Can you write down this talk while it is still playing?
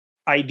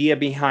idea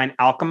behind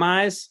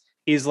Alchemize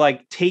is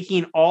like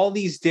taking all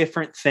these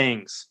different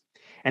things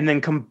and then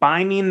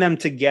combining them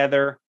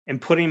together and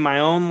putting my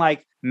own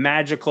like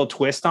magical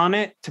twist on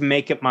it to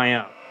make it my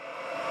own.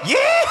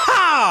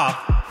 Yeah!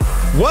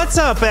 What's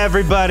up,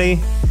 everybody?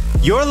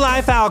 Your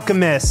Life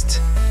Alchemist,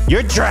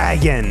 your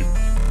dragon.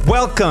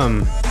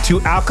 Welcome to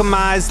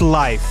Alchemize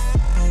Life.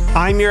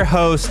 I'm your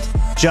host,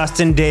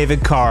 Justin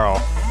David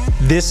Carl.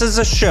 This is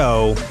a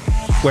show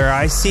where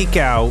I seek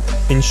out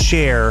and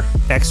share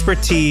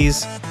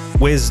expertise,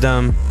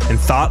 wisdom, and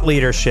thought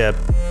leadership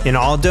in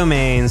all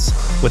domains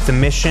with the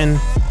mission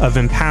of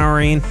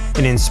empowering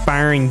and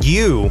inspiring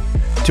you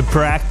to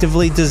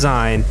proactively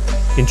design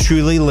and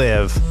truly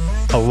live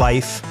a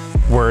life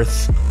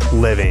worth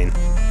living.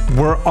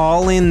 We're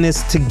all in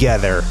this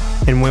together,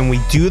 and when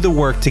we do the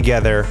work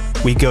together,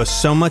 we go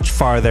so much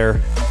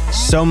farther,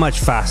 so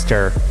much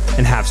faster,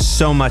 and have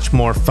so much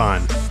more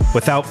fun.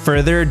 Without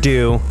further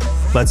ado,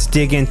 let's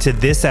dig into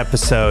this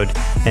episode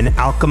and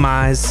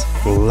alchemize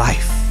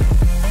life.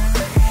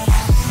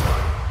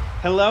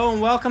 Hello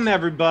and welcome,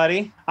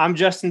 everybody. I'm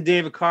Justin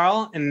David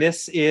Carl, and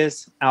this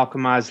is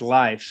Alchemize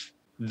Life,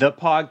 the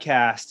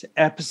podcast,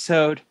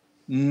 episode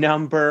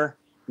number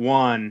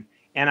 1.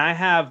 And I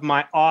have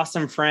my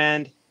awesome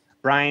friend,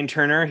 Brian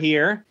Turner,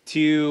 here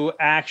to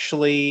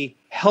actually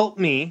help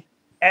me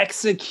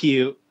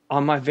execute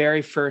on my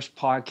very first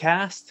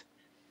podcast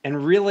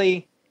and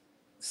really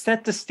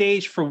set the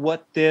stage for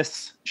what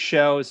this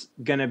show's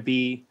going to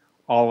be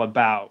all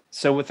about.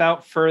 So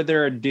without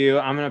further ado,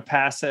 I'm going to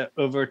pass it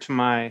over to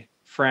my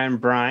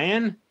friend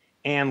Brian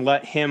and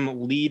let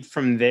him lead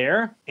from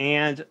there.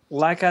 And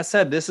like I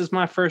said, this is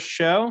my first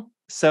show,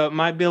 so it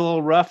might be a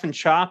little rough and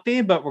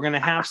choppy, but we're going to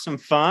have some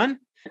fun.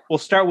 We'll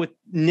start with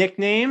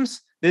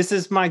nicknames. This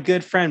is my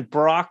good friend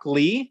Brock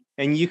Lee,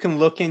 and you can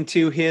look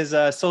into his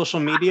social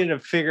media to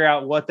figure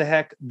out what the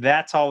heck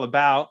that's all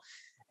about.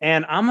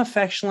 And I'm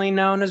affectionately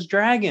known as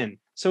Dragon.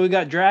 So we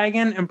got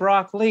Dragon and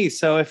Brock Lee.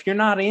 So if you're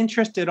not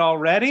interested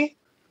already,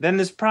 then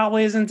this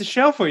probably isn't the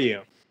show for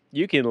you.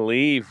 You can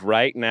leave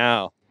right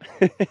now.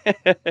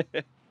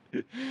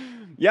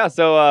 Yeah,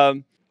 so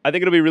I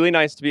think it'll be really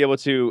nice to be able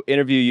to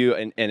interview you,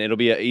 and it'll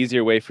be an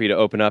easier way for you to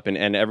open up,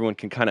 and everyone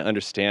can kind of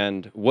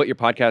understand what your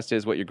podcast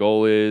is, what your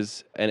goal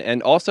is,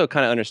 and also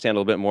kind of understand a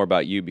little bit more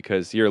about you,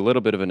 because you're a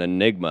little bit of an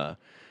enigma.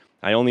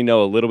 I only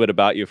know a little bit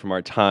about you from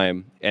our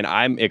time, and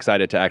I'm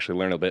excited to actually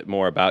learn a bit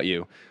more about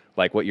you,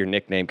 like what your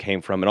nickname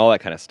came from and all that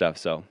kind of stuff.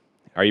 So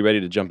are you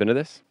ready to jump into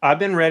this? I've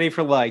been ready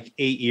for like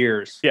 8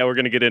 years. Yeah, we're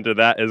going to get into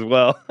that as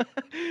well.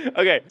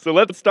 Okay, so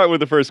let's start with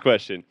the first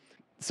question.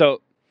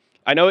 So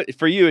I know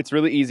for you, it's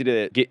really easy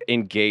to get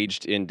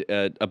engaged in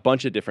a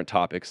bunch of different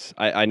topics.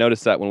 I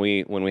noticed that when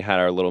we had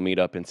our little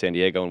meetup in San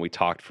Diego and we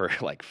talked for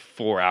like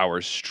 4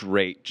 hours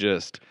straight,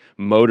 just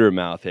motor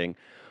mouthing.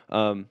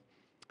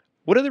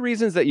 What are the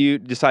reasons that you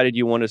decided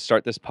you want to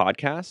start this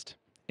podcast?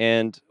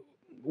 And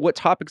what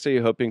topics are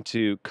you hoping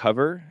to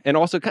cover? And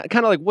also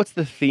kind of like, what's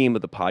the theme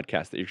of the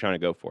podcast that you're trying to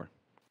go for?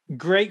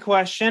 Great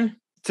question.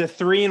 It's a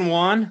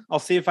 3-in-1. I'll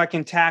see if I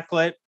can tackle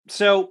it.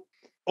 So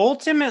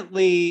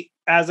ultimately,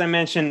 as I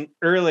mentioned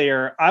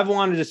earlier, I've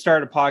wanted to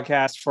start a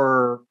podcast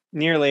for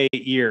nearly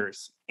 8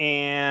 years.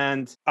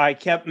 And I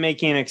kept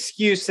making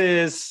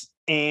excuses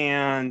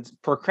and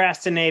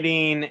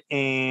procrastinating,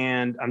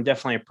 and I'm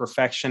definitely a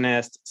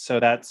perfectionist, so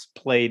that's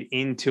played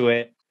into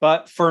it.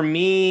 But for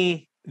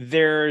me,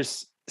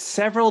 there's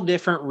several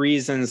different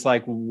reasons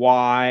like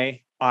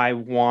why I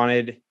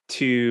wanted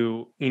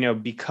to,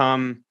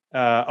 become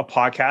a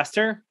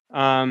podcaster.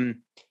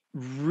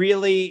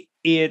 Really,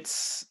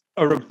 it's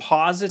a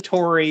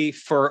repository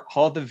for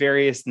all the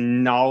various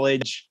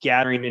knowledge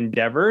gathering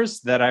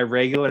endeavors that I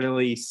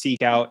regularly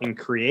seek out and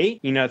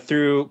create,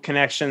 through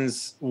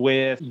connections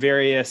with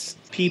various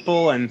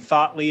people and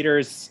thought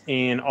leaders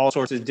in all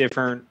sorts of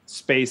different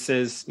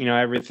spaces,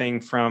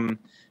 everything from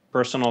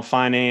personal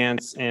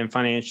finance and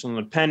financial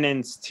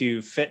independence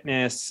to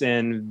fitness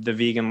and the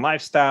vegan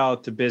lifestyle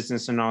to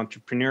business and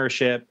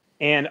entrepreneurship.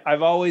 And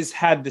I've always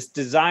had this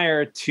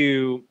desire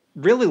to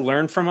really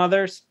learn from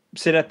others,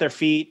 sit at their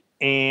feet,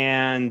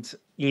 and,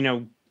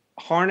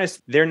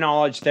 harness their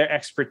knowledge, their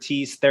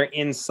expertise, their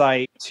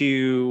insight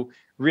to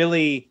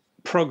really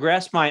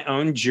progress my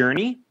own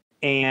journey.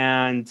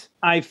 And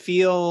I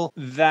feel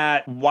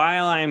that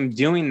while I'm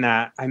doing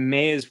that, I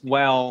may as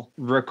well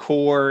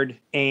record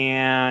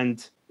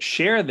and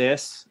share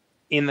this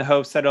in the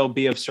hopes that it'll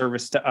be of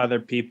service to other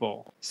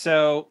people.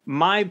 So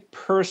my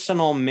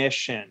personal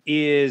mission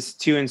is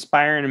to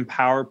inspire and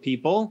empower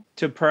people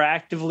to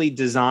proactively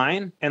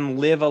design and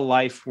live a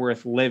life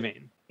worth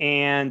living.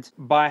 And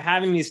by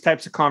having these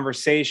types of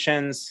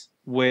conversations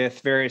with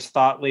various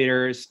thought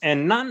leaders,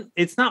 and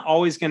it's not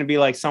always going to be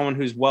like someone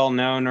who's well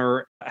known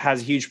or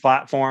has a huge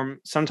platform.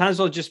 Sometimes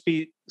it'll just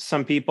be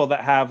some people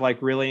that have like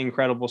really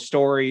incredible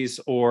stories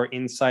or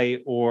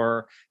insight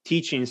or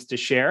teachings to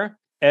share.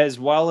 as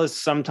well as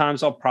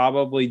sometimes I'll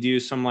probably do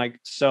some like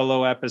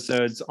solo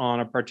episodes on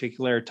a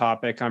particular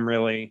topic I'm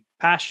really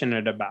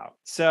passionate about.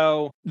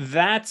 So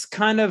that's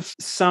kind of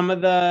some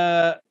of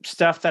the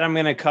stuff that I'm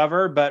going to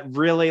cover, but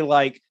really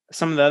like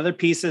some of the other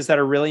pieces that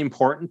are really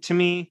important to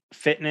me: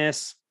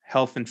 fitness,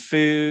 health and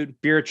food,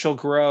 spiritual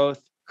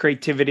growth,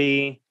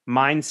 creativity,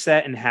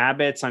 mindset and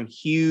habits. I'm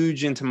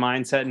huge into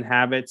mindset and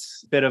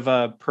habits, bit of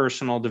a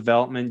personal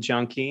development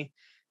junkie.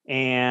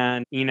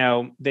 And,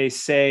 they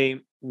say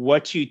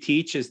what you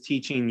teach is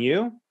teaching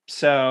you.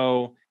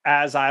 So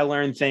as I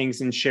learn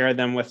things and share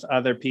them with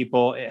other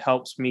people, it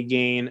helps me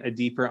gain a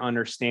deeper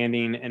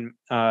understanding and,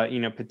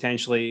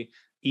 potentially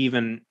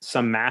even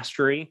some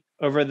mastery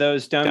over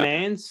those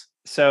domains.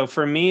 So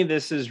for me,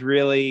 this is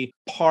really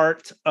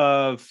part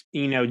of,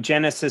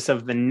 genesis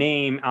of the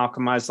name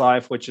Alchemize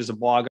Life, which is a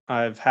blog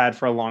I've had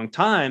for a long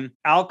time.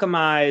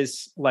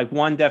 Alchemize, like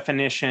one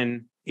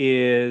definition,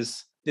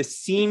 is the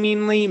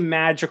seemingly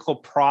magical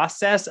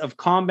process of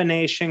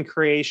combination,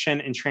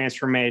 creation, and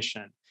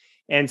transformation.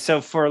 And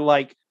so for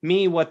like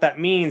me, what that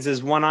means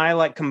is when I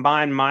like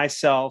combine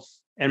myself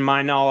and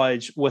my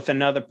knowledge with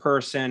another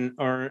person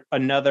or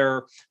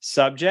another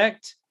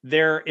subject,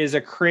 there is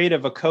a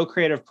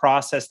co-creative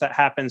process that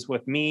happens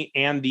with me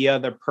and the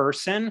other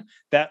person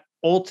that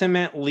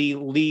ultimately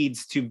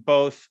leads to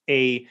both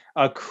a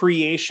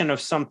creation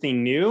of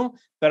something new,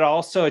 but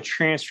also a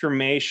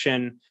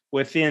transformation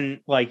within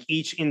like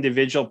each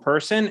individual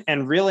person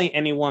and really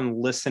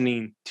anyone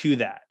listening to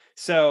that.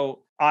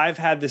 So I've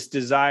had this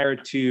desire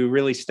to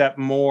really step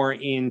more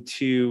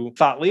into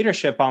thought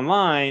leadership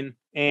online.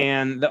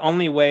 And the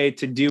only way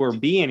to do or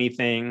be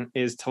anything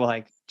is to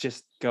like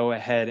just go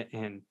ahead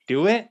and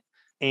do it.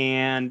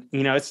 And,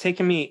 it's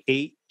taken me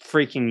 8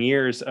 freaking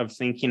years of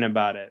thinking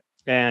about it.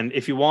 And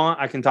if you want,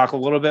 I can talk a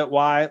little bit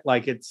why.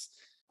 Like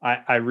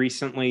I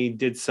recently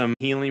did some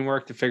healing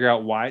work to figure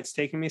out why it's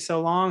taken me so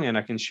long, and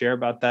I can share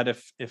about that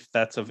if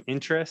that's of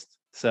interest.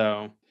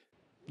 So,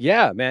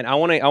 yeah, man, I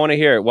want to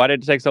hear it. Why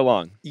did it take so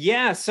long?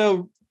 Yeah,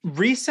 so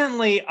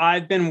recently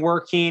I've been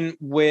working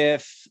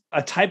with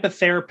a type of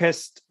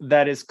therapist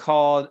that is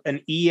called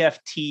an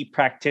EFT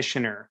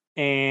practitioner.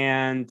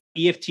 And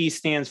EFT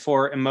stands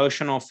for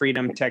Emotional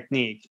Freedom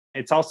Technique.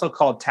 It's also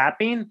called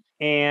tapping.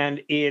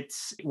 And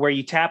it's where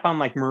you tap on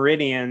like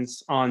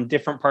meridians on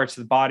different parts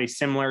of the body,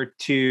 similar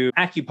to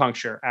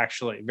acupuncture,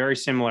 actually, very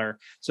similar.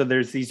 So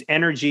there's these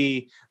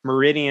energy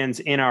meridians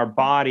in our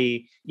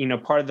body.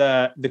 Part of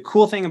the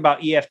cool thing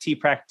about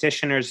EFT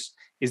practitioners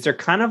is they're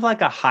kind of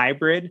like a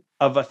hybrid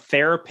of a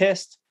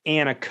therapist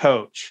and a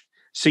coach.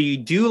 So you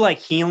do like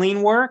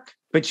healing work,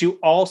 but you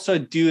also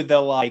do the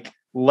like,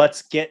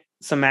 let's get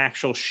some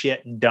actual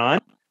shit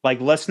done. Like,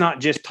 let's not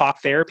just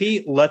talk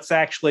therapy. Let's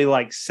actually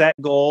like set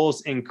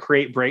goals and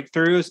create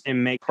breakthroughs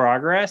and make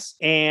progress.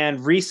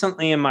 And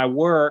recently in my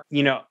work,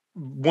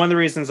 one of the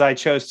reasons I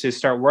chose to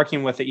start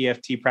working with the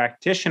EFT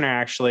practitioner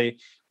actually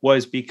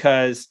was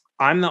because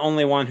I'm the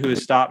only one who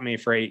has stopped me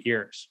for 8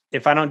 years.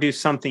 If I don't do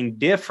something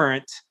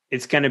different,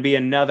 it's going to be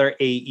another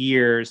 8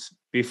 years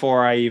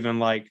before I even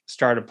like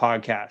start a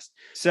podcast.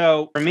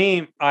 So for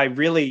me, I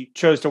really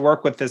chose to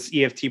work with this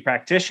EFT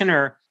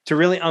practitioner to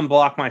really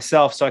unblock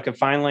myself so I could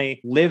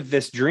finally live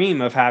this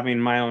dream of having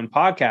my own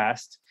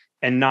podcast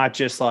and not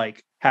just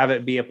like have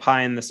it be a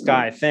pie in the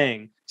sky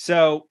thing.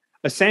 So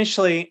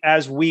essentially,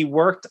 as we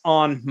worked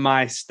on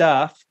my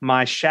stuff,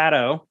 my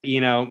shadow,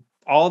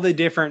 all the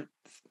different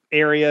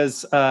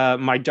areas,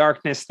 my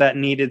darkness that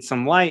needed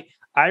some light,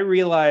 I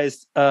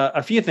realized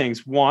a few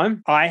things.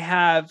 One, I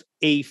have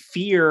a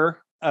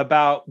fear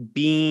about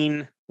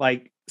being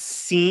like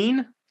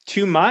seen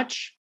too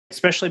much,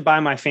 especially by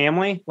my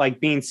family, like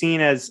being seen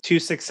as too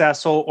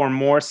successful or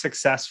more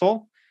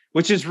successful,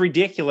 which is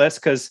ridiculous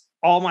because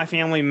all my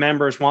family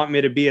members want me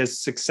to be as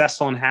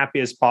successful and happy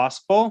as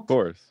possible. Of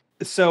course.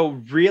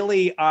 So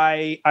really,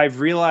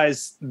 I've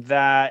realized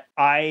that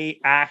I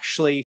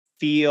actually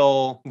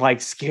feel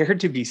like scared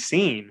to be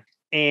seen.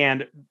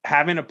 And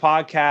having a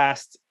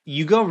podcast,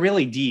 you go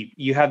really deep.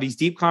 You have these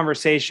deep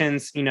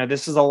conversations.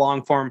 This is a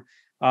long form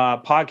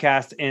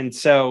podcast. And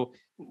so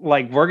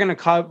like we're going to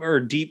cover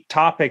deep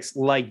topics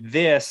like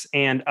this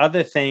and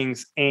other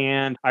things.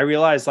 And I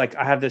realized like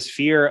I have this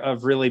fear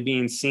of really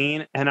being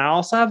seen. And I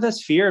also have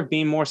this fear of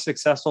being more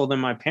successful than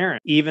my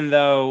parents, even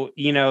though,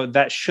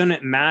 that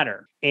shouldn't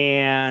matter.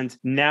 And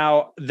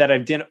now that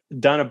I've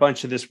done a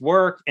bunch of this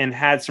work and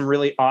had some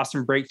really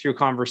awesome breakthrough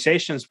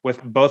conversations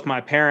with both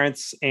my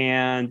parents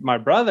and my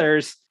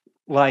brothers,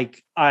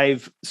 like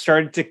I've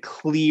started to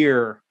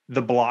clear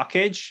the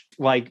blockage,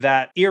 like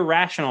that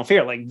irrational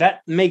fear, like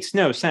that makes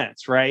no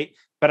sense, right?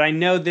 But I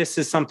know this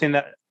is something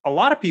that a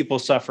lot of people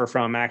suffer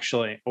from,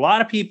 actually. A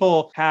lot of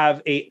people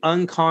have an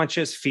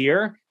unconscious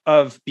fear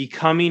of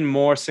becoming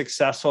more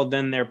successful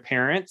than their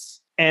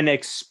parents, and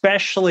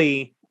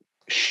especially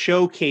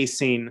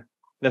showcasing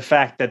the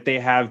fact that they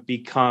have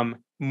become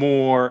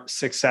more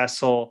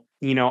successful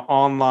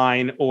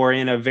online or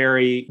in a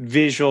very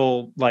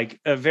visual, like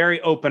a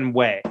very open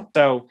way.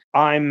 So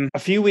I'm a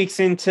few weeks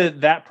into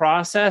that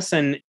process,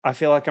 and I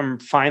feel like I'm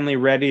finally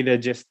ready to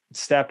just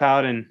step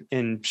out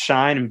and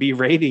shine and be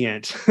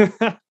radiant.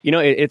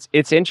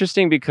 It's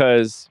interesting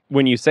because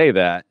when you say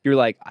that, you're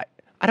like,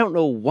 I don't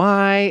know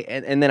why,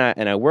 and then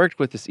I worked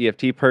with this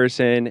EFT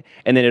person,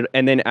 and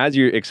then as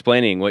you're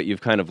explaining what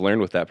you've kind of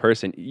learned with that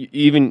person,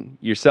 even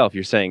yourself,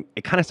 you're saying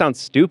it kind of sounds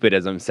stupid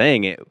as I'm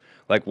saying it.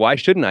 Like, why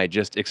shouldn't I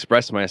just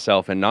express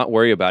myself and not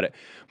worry about it?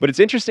 But it's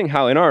interesting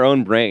how in our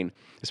own brain,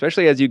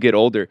 especially as you get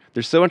older,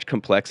 there's so much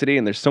complexity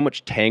and there's so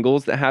much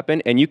tangles that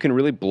happen, and you can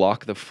really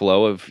block the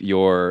flow of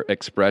your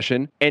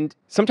expression. And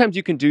sometimes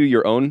you can do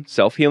your own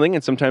self-healing,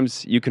 and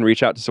sometimes you can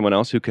reach out to someone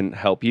else who can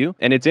help you.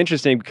 And it's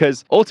interesting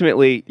because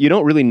ultimately, you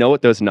don't really know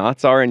what those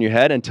knots are in your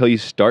head until you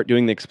start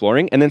doing the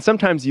exploring. And then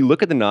sometimes you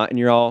look at the knot and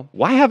you're all,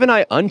 why haven't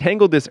I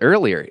untangled this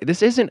earlier?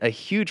 This isn't a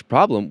huge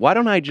problem. Why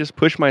don't I just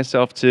push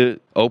myself to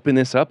open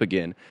this up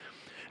again?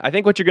 I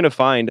think what you're going to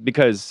find,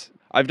 because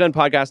I've done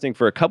podcasting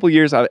for a couple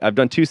years. I've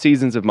done 2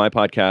 seasons of my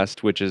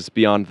podcast, which is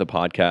Beyond the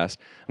Podcast.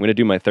 I'm going to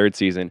do my 3rd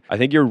season. I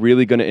think you're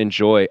really going to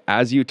enjoy,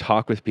 as you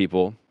talk with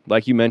people,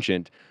 like you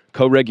mentioned,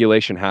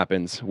 co-regulation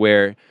happens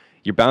where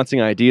you're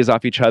bouncing ideas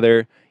off each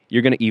other.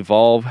 You're going to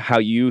evolve how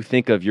you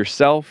think of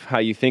yourself, how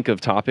you think of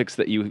topics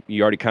that you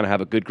already kind of have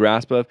a good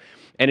grasp of,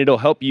 and it'll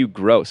help you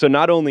grow. So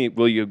not only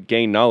will you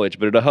gain knowledge,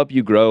 but it'll help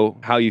you grow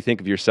how you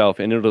think of yourself,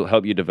 and it'll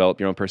help you develop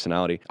your own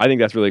personality. I think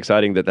that's really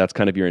exciting that that's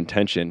kind of your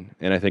intention,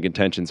 and I think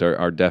intentions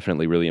are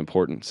definitely really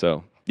important.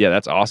 So yeah,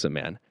 that's awesome,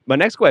 man. My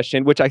next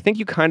question, which I think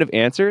you kind of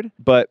answered,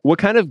 but what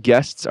kind of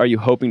guests are you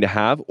hoping to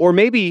have? Or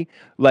maybe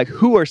like,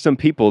 who are some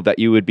people that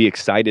you would be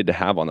excited to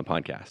have on the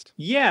podcast?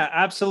 Yeah,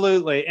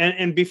 absolutely.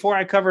 And before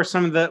I cover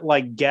some of the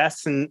like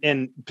guests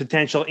and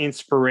potential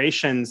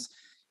inspirations,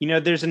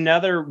 there's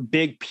another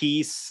big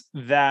piece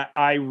that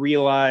I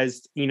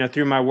realized,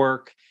 through my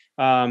work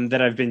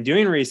that I've been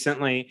doing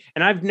recently.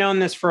 And I've known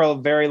this for a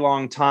very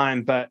long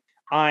time, but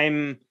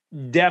I'm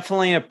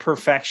definitely a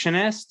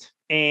perfectionist.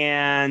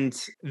 And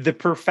the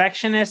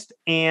perfectionist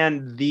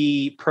and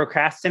the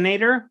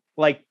procrastinator,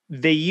 like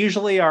they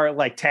usually are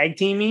like tag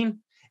teaming.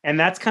 And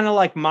that's kind of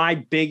like my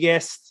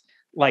biggest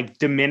like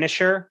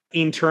diminisher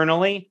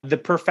internally. The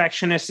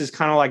perfectionist is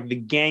kind of like the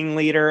gang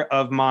leader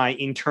of my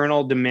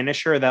internal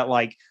diminisher that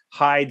like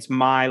hides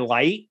my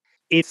light.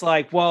 It's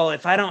like, well,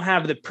 if I don't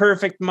have the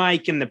perfect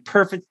mic and the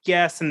perfect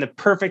guest and the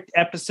perfect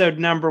episode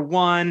number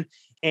 1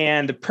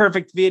 and the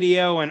perfect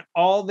video and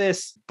all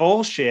this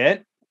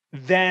bullshit,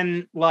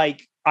 then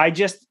like I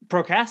just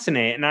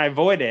procrastinate and I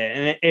avoid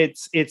it. And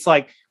it's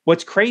like,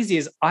 what's crazy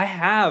is I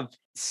have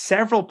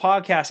several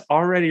podcasts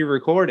already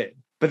recorded,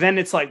 but then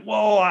it's like,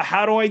 whoa,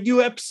 how do I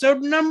do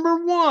episode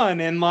number 1?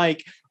 And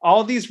like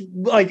all these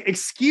like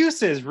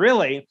excuses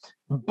really,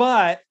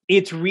 but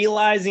it's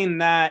realizing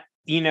that,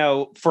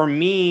 for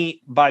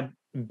me, by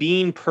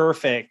being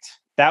perfect,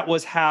 that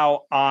was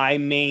how I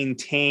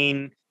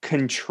maintain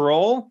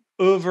control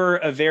over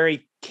a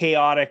very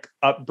chaotic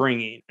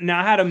upbringing. Now,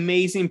 I had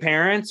amazing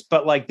parents,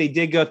 but like they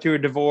did go through a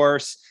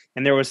divorce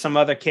and there was some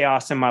other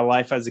chaos in my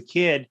life as a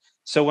kid.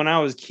 So when I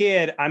was a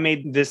kid, I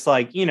made this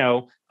like,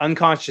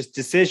 unconscious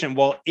decision.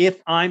 Well,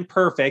 if I'm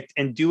perfect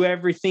and do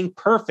everything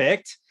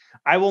perfect,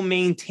 I will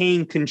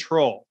maintain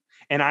control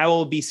and I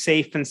will be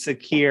safe and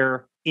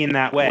secure in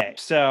that way.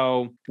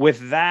 So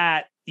with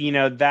that,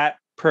 that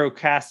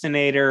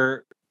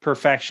procrastinator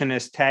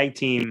perfectionist tag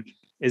team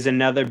is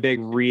another big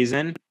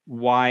reason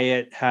why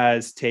it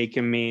has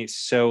taken me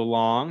so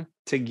long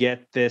to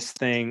get this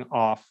thing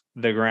off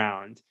the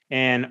ground.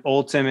 And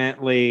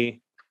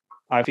ultimately,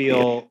 I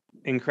feel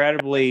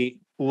incredibly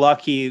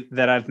lucky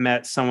that I've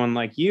met someone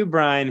like you,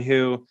 Brian,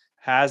 who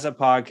has a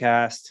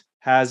podcast,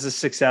 has a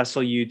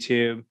successful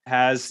YouTube,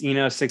 has,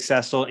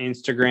 successful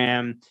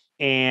Instagram.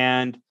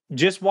 And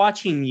just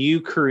watching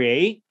you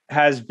create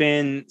has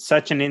been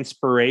such an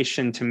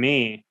inspiration to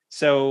me.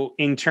 So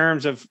in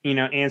terms of,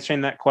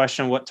 answering that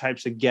question, what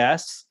types of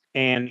guests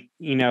and,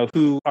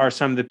 who are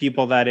some of the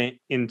people that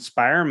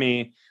inspire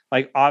me,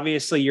 like,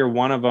 obviously you're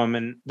one of them.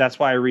 And that's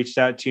why I reached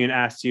out to you and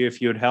asked you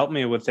if you would help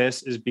me with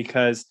this, is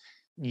because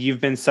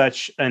you've been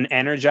such an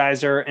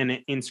energizer and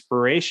an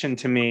inspiration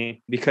to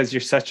me because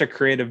you're such a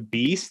creative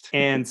beast.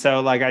 And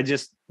so like, I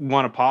just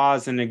want to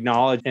pause and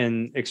acknowledge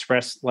and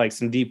express like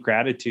some deep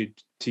gratitude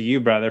to you,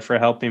 brother, for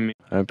helping me.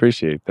 I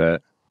appreciate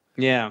that.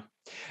 Yeah.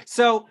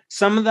 So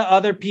some of the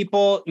other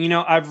people,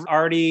 I've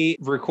already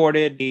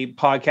recorded a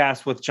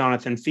podcast with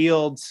Jonathan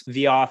Fields,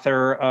 the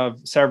author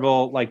of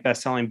several like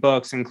best-selling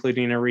books,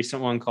 including a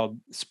recent one called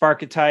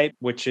Sparketype,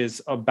 which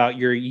is about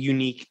your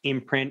unique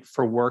imprint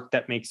for work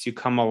that makes you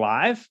come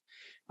alive.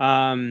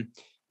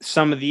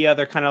 Some of the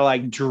other kind of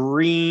like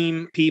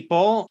dream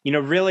people,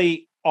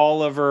 really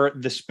all over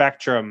the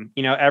spectrum,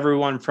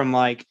 everyone from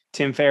like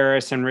Tim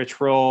Ferriss and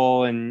Rich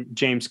Roll and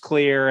James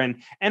Clear. And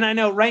I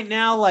know right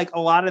now, like a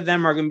lot of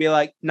them are going to be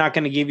like, not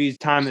going to give you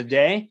time of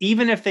day.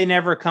 Even if they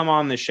never come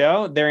on the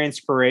show, they're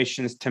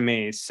inspirations to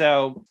me.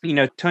 So,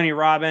 Tony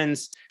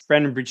Robbins,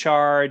 Brendan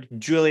Burchard,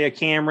 Julia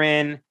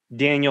Cameron,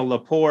 Daniel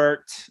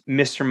Laporte,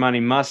 Mr. Money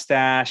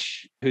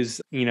Mustache,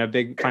 who's,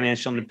 big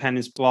financial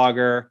independence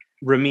blogger,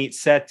 Ramit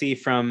Sethi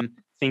from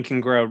Think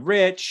and Grow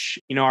Rich,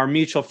 our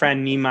mutual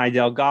friend Nimai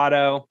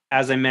Delgado,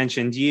 as I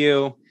mentioned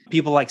you,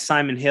 people like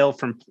Simon Hill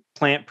from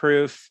Plant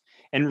Proof,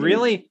 and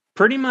really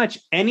pretty much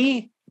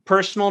any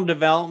personal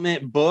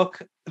development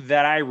book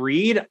that I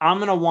read, I'm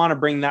going to want to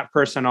bring that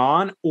person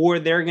on, or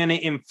they're going to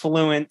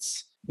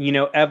influence,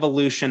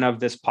 evolution of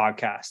this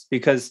podcast.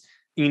 Because,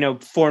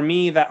 for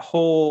me, that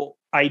whole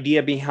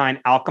idea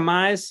behind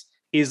Alchemize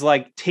is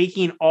like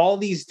taking all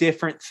these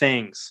different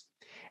things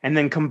and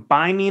then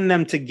combining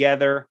them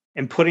together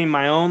and putting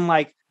my own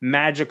like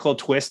magical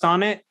twist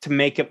on it to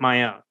make it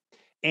my own.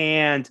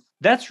 And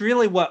that's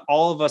really what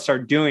all of us are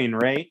doing,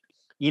 right?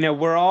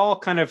 We're all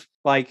kind of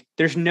like,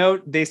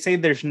 they say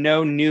there's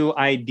no new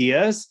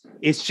ideas.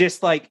 It's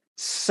just like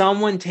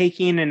someone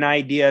taking an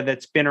idea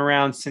that's been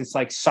around since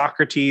like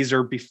Socrates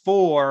or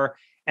before,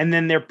 and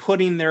then they're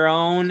putting their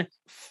own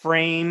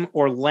frame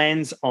or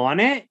lens on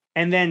it.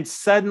 And then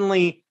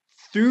suddenly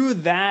through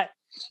that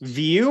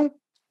view,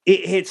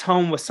 it hits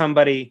home with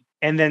somebody.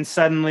 And then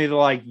suddenly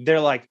they're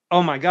like,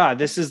 oh my God,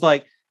 this is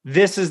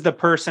the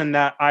person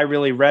that I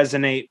really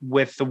resonate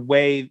with, the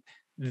way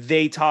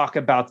they talk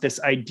about this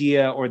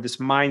idea or this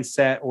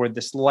mindset or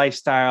this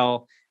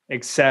lifestyle,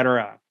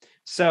 etc.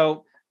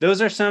 So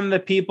those are some of the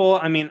people.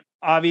 I mean,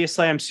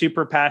 obviously I'm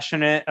super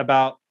passionate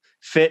about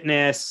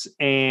fitness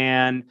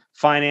and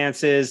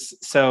finances.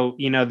 So,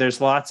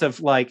 there's lots of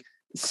like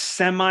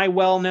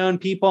semi-well-known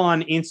people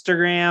on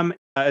Instagram,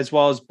 as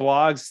well as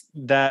blogs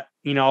that,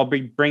 I'll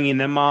be bringing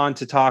them on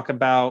to talk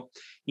about,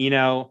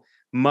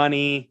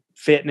 money,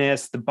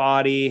 fitness, the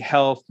body,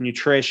 health,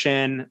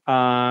 nutrition.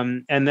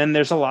 And then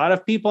there's a lot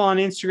of people on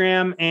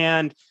Instagram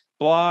and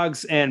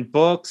blogs and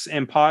books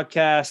and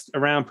podcasts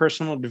around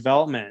personal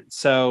development.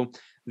 So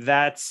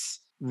that's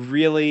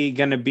really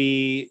going to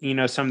be,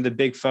 some of the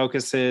big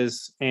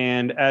focuses.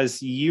 And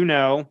as you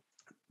know,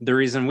 the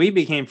reason we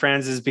became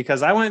friends is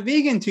because I went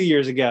vegan 2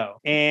 years ago,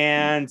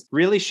 and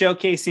really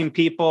showcasing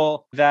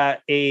people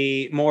that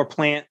a more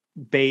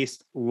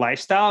plant-based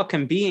lifestyle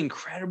can be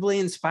incredibly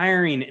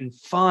inspiring and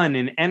fun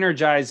and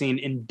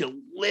energizing and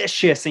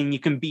delicious. And you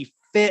can be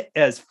fit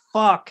as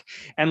fuck.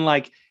 And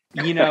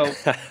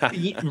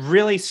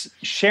really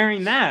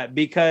sharing that,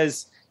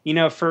 because,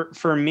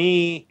 for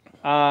me,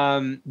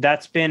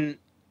 that's been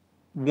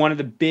one of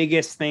the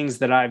biggest things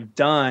that I've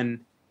done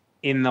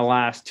in the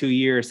last 2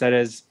 years that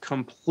has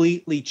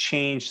completely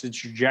changed the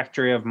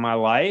trajectory of my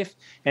life,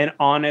 and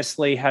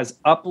honestly has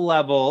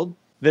up-leveled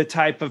the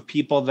type of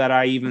people that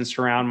I even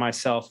surround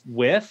myself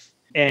with,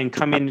 and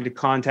coming into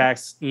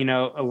contacts,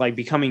 like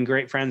becoming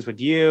great friends with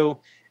you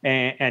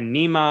and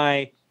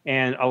Nimai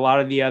and a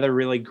lot of the other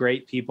really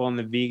great people in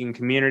the vegan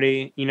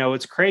community.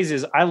 What's crazy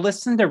is I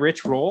listened to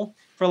Rich Roll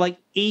for like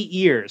 8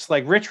 years.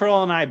 Like Rich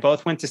Roll and I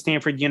both went to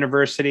Stanford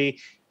University.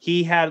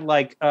 He had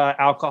like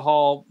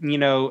alcohol,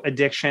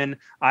 addiction.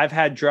 I've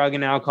had drug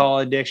and alcohol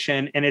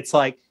addiction. And it's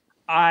like,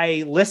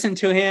 I listened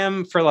to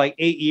him for like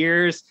 8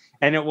 years,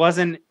 and it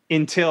wasn't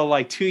until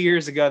like 2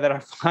 years ago that I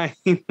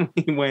finally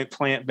went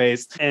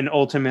plant-based and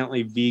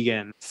ultimately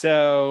vegan.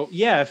 So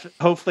yeah,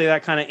 hopefully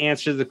that kind of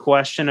answers the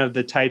question of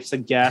the types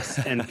of guests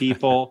and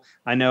people.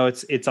 I know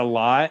it's a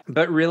lot,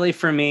 but really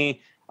for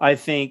me, I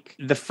think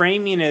the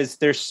framing is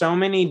there's so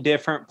many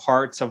different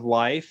parts of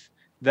life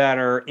that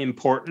are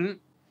important.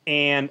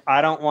 And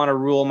I don't want to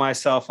rule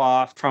myself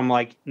off from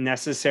like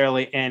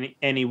necessarily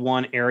any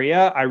one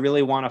area. I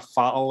really want to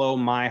follow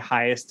my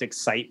highest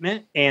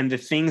excitement, and the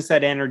things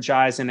that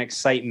energize and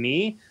excite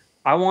me,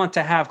 I want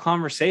to have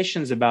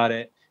conversations about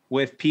it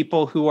with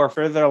people who are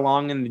further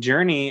along in the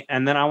journey.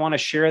 And then I want to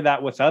share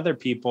that with other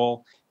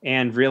people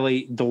and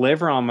really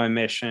deliver on my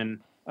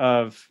mission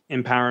of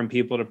empowering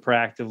people to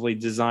proactively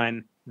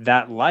design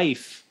that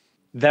life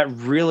that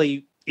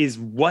really is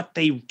what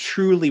they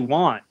truly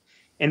want.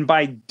 And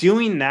by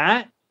doing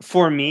that,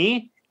 for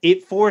me,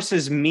 it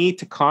forces me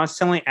to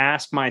constantly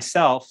ask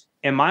myself,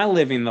 am I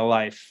living the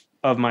life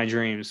of my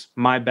dreams,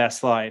 my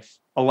best life,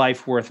 a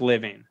life worth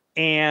living?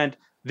 And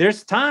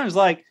there's times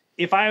like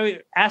if I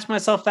ask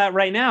myself that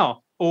right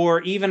now,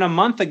 or even a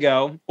month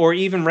ago, or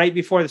even right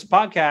before this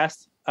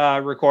podcast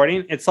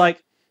recording, it's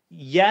like,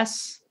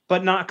 yes,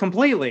 but not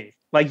completely.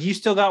 Like, you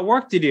still got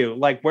work to do.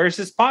 Like, where's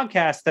this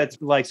podcast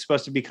that's like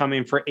supposed to be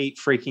coming for 8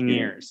 freaking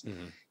years?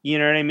 Mm-hmm. You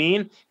know what I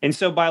mean? And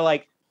so by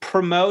like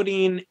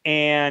promoting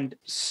and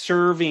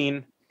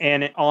serving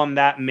and on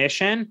that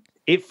mission,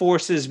 it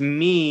forces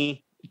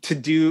me to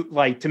do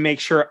like to make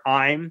sure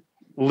I'm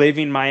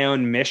living my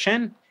own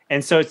mission.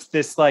 And so it's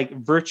this like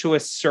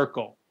virtuous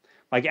circle.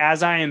 Like,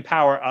 as I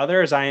empower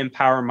others, I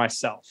empower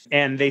myself.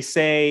 And they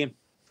say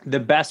the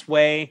best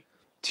way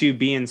to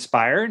be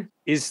inspired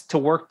is to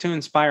work to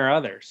inspire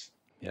others.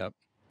 Yep.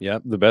 Yeah,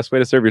 the best way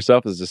to serve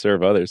yourself is to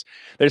serve others.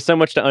 There's so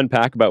much to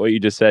unpack about what you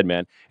just said,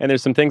 man. And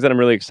there's some things that I'm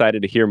really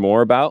excited to hear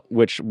more about,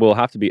 which will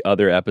have to be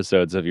other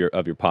episodes of your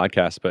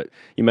podcast. But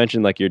you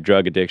mentioned like your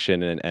drug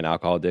addiction and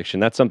alcohol addiction.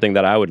 That's something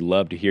that I would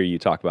love to hear you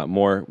talk about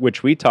more,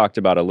 which we talked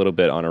about a little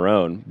bit on our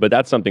own. But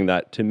that's something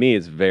that to me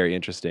is very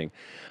interesting.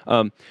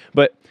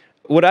 But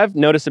what I've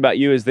noticed about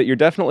you is that you're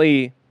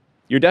definitely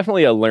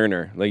a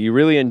learner. Like you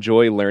really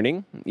enjoy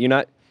learning.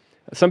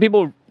 Some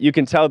people, you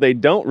can tell they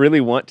don't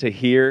really want to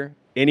hear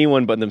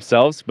anyone but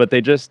themselves, but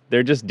they're just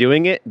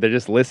doing it. They're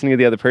just listening to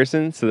the other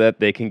person so that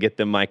they can get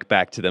the mic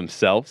back to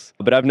themselves.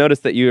 But I've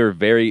noticed that you are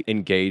very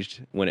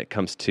engaged when it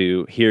comes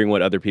to hearing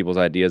what other people's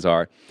ideas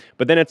are.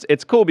 But then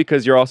it's cool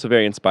because you're also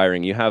very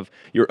inspiring. You have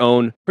your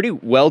own pretty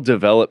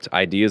well-developed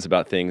ideas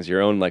about things,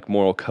 your own like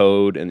moral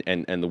code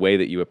and the way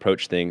that you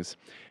approach things.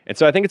 And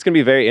so I think it's going to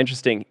be very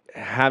interesting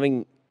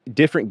having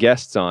different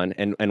guests on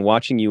and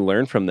watching you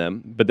learn from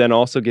them, but then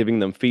also giving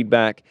them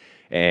feedback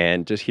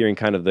and just hearing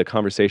kind of the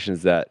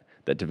conversations that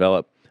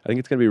develop. I think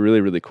it's going to be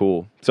really, really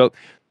cool. So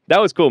that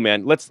was cool,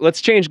 man.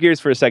 Let's change gears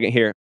for a second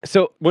here.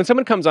 So when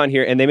someone comes on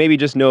here and they maybe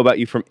just know about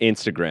you from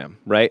Instagram,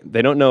 right?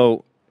 They don't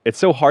know, it's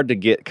so hard to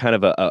get kind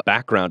of a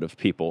background of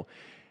people.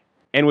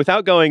 And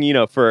without going,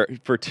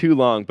 for too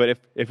long, but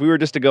if we were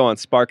just to go on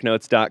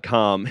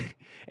sparknotes.com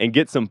and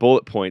get some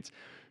bullet points,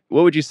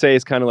 what would you say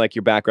is kind of like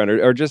your background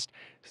or just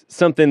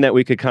something that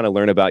we could kind of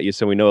learn about you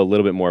so we know a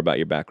little bit more about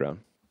your background?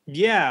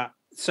 Yeah.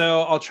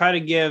 So I'll try to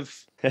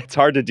give... It's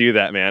hard to do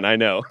that, man. I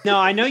know. No,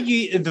 I know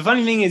you. The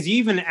funny thing is you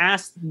even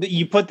asked,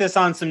 you put this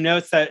on some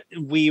notes that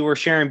we were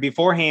sharing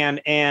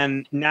beforehand.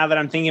 And now that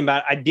I'm thinking about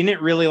it, I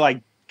didn't really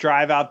like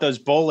drive out those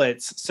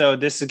bullets. So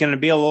this is going to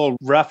be a little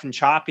rough and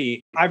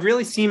choppy. I've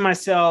really seen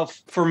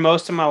myself for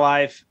most of my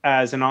life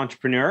as an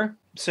entrepreneur.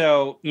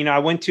 So, I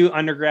went to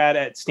undergrad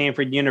at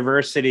Stanford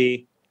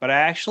University, but I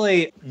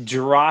actually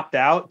dropped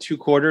out 2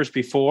 quarters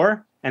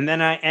before. And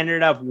then I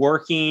ended up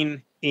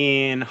working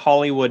in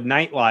Hollywood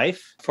nightlife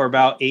for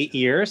about 8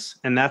 years.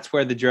 And that's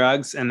where the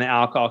drugs and the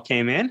alcohol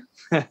came in.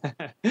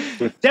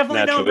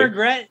 Definitely don't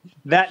regret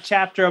that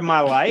chapter of my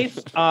life.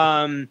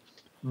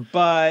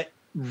 But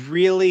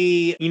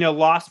really,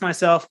 lost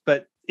myself,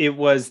 but it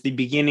was the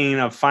beginning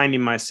of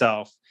finding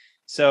myself.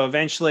 So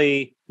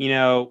eventually,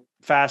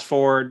 fast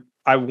forward,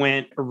 I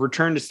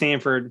returned to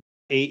Stanford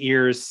 8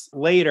 years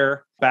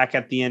later, back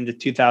at the end of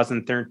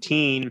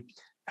 2013,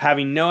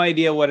 having no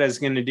idea what I was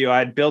going to do. I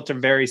had built a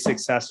very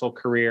successful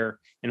career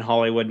in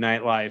Hollywood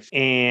nightlife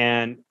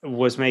and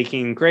was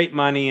making great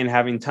money and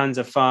having tons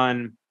of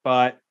fun.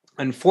 But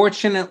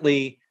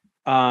unfortunately,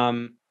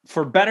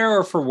 for better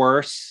or for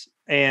worse,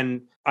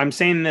 and I'm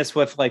saying this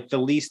with like the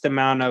least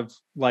amount of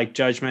like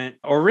judgment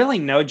or really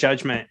no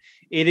judgment,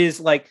 it is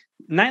like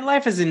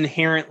nightlife is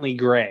inherently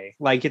gray.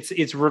 Like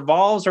it's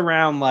revolves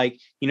around like,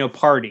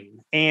 partying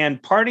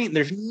and partying.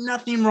 There's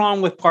nothing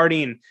wrong with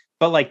partying.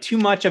 But like too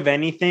much of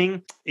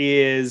anything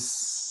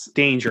is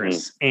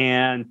dangerous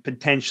and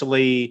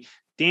potentially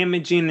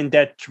damaging and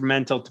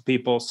detrimental to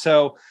people.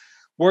 So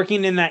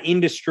working in that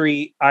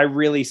industry, I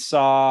really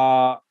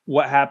saw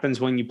what happens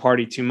when you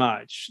party too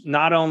much,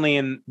 not only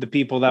in the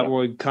people that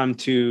would come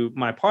to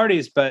my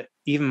parties, but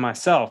even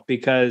myself,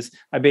 because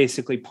I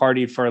basically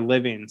partied for a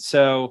living.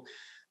 So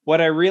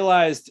what I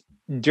realized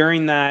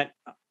during that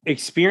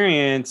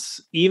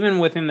experience, even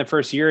within the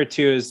first year or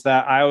two, is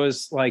that I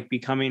was like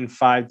becoming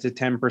 5 to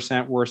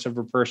 10% worse of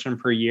a person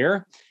per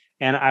year.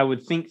 And I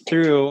would think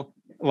through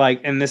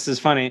like, and this is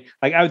funny,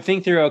 like I would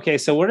think through, okay,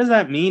 so what does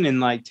that mean in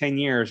like 10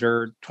 years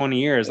or 20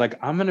 years? Like,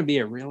 I'm going to be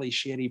a really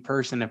shitty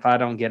person if I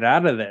don't get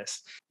out of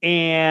this.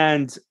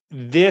 And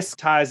this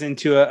ties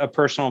into a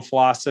personal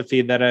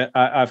philosophy that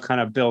I've kind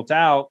of built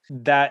out,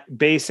 that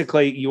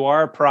basically you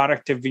are a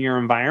product of your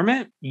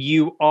environment.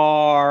 You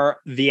are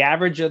the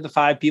average of the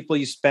 5 people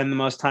you spend the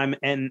most time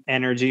and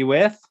energy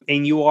with,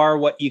 and you are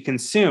what you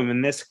consume.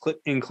 And this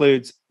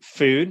includes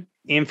food,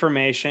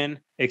 information,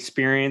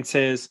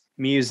 experiences,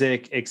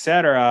 music,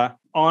 etc.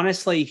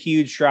 Honestly,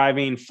 huge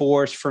driving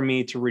force for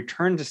me to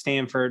return to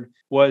Stanford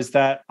was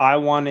that I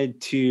wanted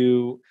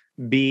to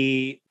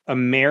be a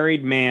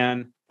married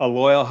man, a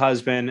loyal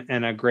husband,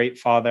 and a great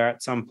father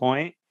at some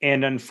point.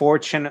 And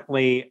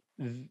unfortunately,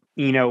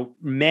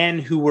 men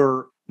who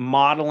were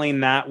modeling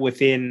that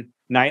within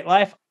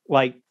nightlife,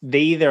 like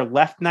they either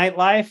left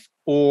nightlife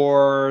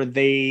or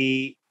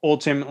they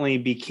ultimately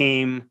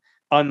became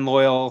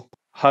unloyal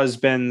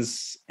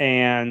husbands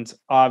and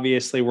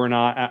obviously were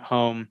not at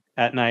home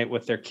at night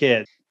with their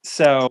kids.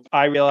 So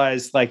I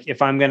realized like,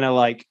 if I'm going to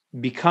like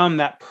become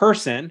that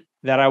person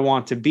that I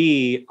want to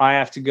be, I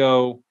have to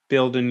go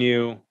build a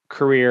new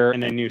career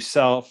and a new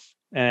self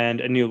and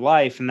a new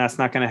life. And that's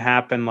not going to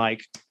happen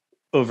like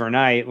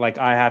overnight. Like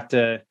I have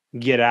to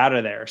get out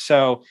of there.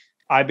 So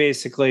I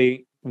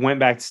basically went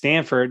back to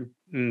Stanford,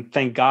 and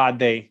thank God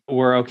they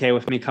were okay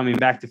with me coming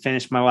back to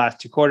finish my last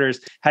 2 quarters.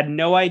 Had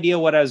no idea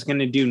what I was going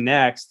to do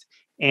next.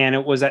 And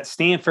it was at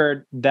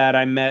Stanford that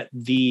I met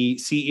the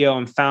CEO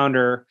and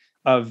founder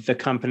of the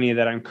company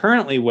that I'm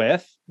currently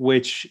with,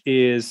 which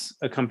is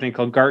a company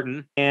called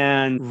Garten.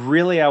 And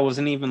really, I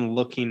wasn't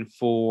looking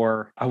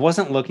for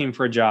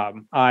a job.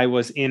 I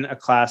was in a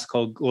class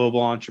called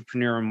Global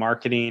Entrepreneur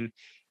Marketing.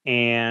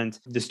 And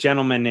this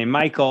gentleman named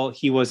Michael,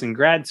 he was in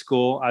grad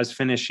school. I was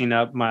finishing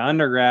up my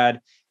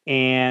undergrad,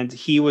 and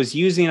he was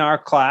using our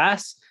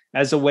class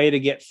as a way to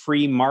get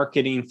free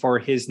marketing for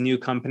his new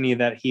company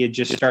that he had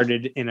just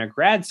started in a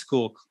grad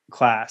school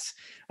class.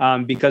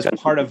 Because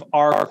part of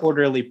our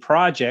quarterly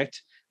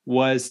project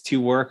was to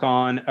work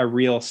on a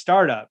real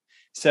startup.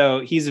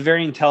 So he's a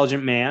very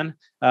intelligent man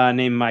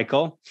named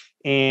Michael.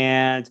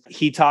 And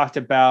he talked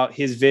about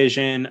his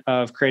vision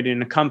of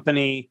creating a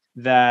company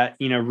that,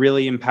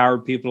 really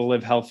empowered people to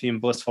live healthy and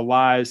blissful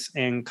lives.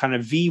 And kind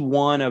of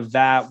V1 of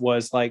that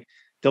was like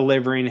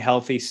delivering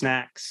healthy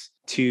snacks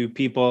to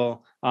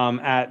people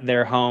at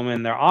their home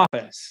and their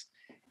office.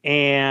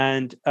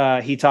 And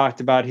he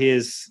talked about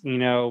his,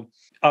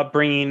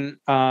 upbringing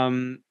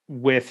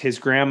with his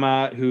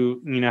grandma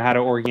who, had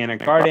an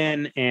organic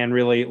garden and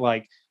really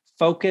like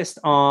focused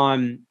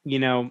on,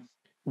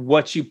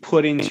 what you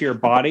put into your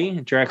body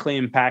directly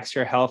impacts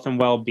your health and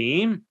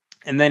well-being.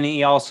 And then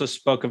he also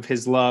spoke of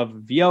his love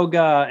of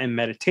yoga and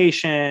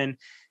meditation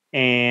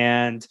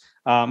and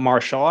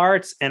martial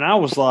arts. And I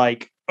was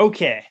like,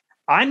 okay,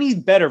 I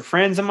need better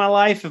friends in my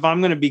life if I'm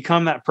going to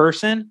become that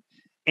person.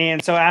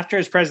 And so after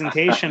his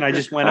presentation, I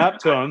just went up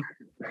to him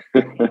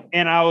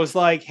and I was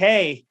like,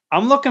 hey,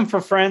 I'm looking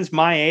for friends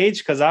my age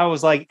because I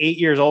was like 8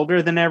 years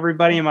older than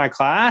everybody in my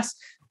class.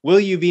 Will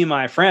you be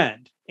my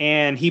friend?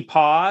 And he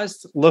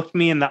paused, looked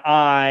me in the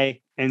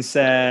eye and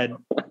said,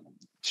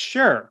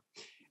 sure.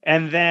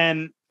 And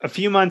then a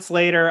few months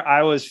later,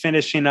 I was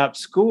finishing up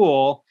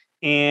school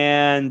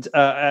and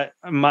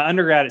my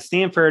undergrad at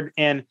Stanford,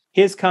 and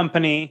his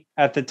company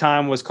at the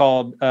time was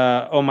called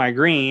Oh My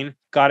Green,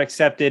 got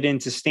accepted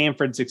into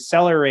Stanford's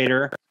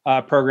accelerator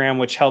program,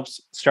 which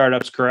helps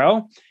startups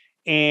grow.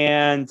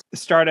 And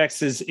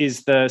StartX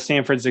is the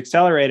Stanford's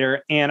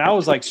accelerator. And I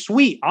was like,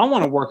 sweet, I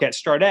want to work at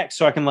StartX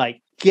so I can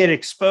like get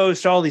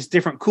exposed to all these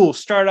different cool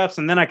startups.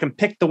 And then I can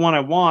pick the one I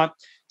want.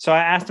 So I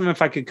asked him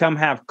if I could come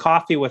have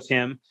coffee with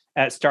him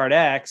at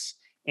StartX.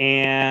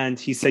 And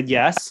he said,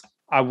 yes.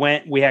 I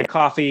went, we had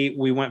coffee.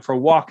 We went for a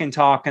walk and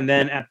talk. And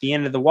then at the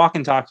end of the walk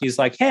and talk, he's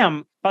like, hey,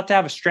 I'm about to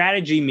have a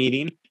strategy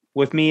meeting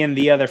with me and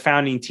the other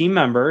founding team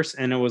members.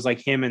 And it was like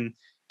him and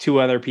two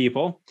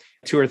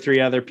or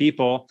three other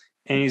people.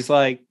 And he's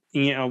like,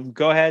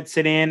 go ahead,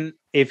 sit in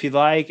if you'd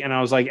like. And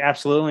I was like,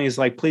 absolutely. He's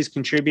like, please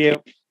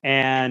contribute.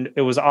 And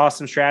it was an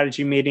awesome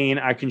strategy meeting.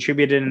 I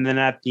contributed. And then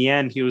at the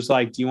end, he was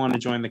like, do you want to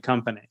join the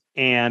company?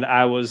 And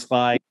I was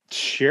like,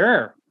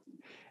 sure.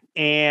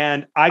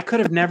 And I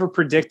could have never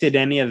predicted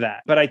any of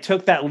that, but I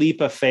took that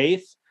leap of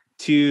faith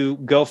to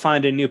go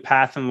find a new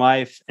path in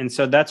life. And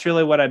so that's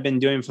really what I've been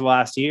doing for the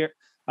last year,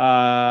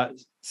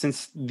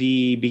 since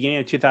the beginning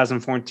of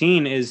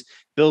 2014, is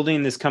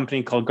building this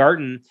company called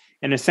Garten.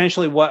 And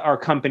essentially what our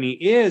company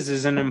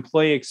is an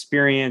employee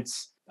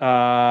experience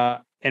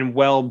and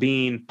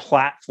well-being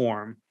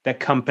platform that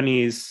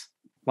companies,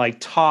 like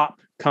top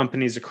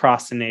companies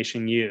across the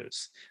nation,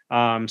 use.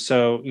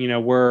 So,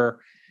 we're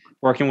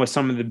working with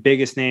some of the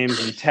biggest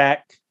names in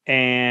tech,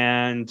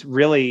 and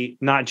really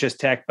not just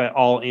tech, but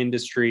all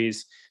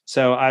industries.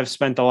 So I've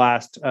spent the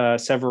last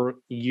several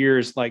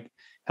years like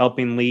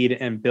helping lead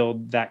and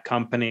build that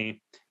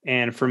company.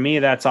 And for me,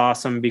 that's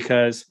awesome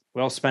because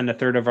we'll spend a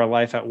third of our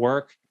life at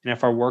work. And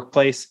if our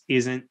workplace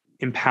isn't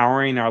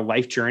empowering our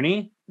life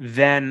journey,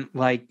 then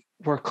like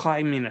we're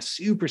climbing a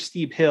super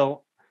steep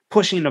hill,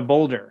 pushing a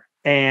boulder.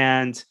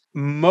 And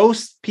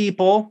most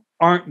people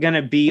aren't going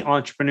to be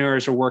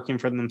entrepreneurs or working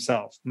for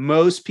themselves.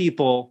 Most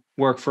people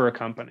work for a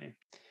company.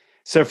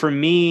 So for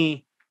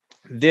me,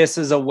 this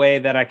is a way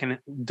that I can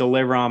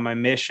deliver on my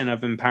mission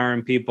of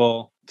empowering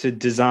people to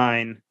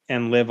design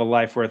and live a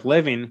life worth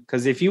living.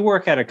 Because if you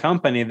work at a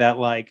company that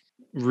like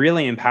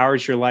really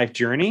empowers your life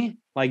journey,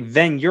 like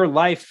then your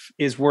life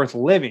is worth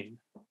living.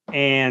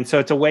 And so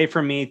it's a way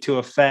for me to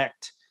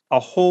affect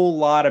a whole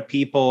lot of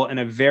people in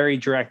a very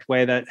direct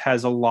way that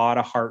has a lot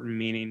of heart and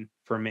meaning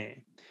for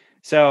me.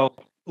 So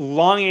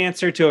long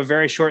answer to a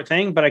very short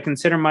thing, but I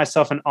consider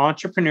myself an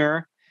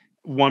entrepreneur,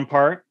 one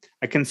part.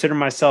 I consider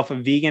myself a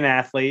vegan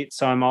athlete.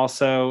 So I'm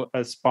also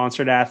a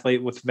sponsored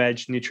athlete with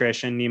Veg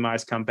Nutrition,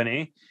 Nemai's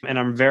company. And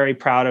I'm very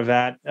proud of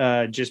that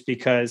just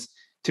because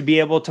to be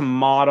able to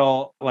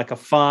model like a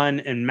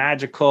fun and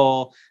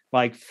magical,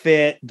 like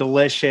fit,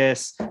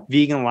 delicious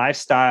vegan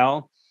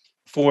lifestyle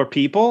for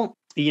people,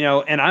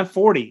 and I'm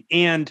 40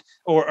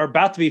 or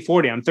about to be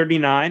 40, I'm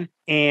 39.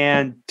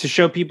 And to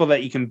show people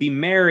that you can be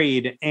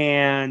married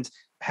and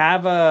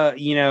have a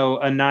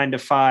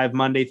 9-to-5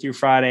 Monday through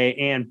Friday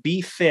and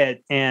be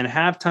fit and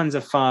have tons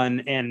of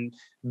fun and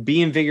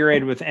be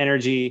invigorated with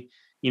energy,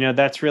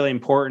 that's really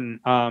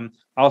important. I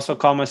also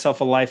call myself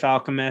a life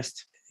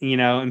alchemist,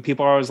 and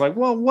people are always like,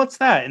 well, what's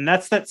that? And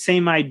that's that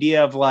same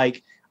idea of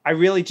like, I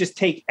really just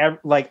take,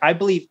 I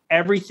believe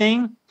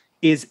everything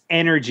is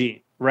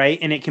energy, right?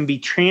 And it can be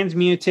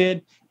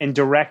transmuted and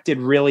directed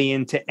really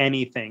into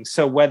anything.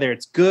 So whether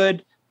it's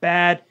good,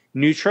 bad,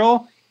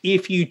 neutral,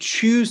 if you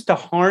choose to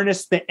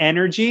harness the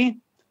energy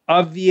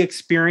of the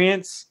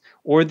experience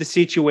or the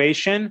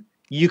situation,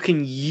 you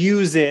can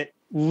use it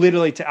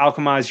literally to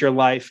alchemize your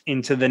life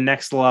into the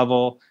next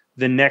level,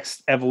 the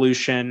next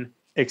evolution,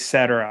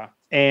 etc.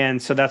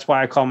 And so that's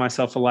why I call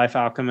myself a life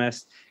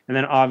alchemist. And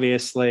then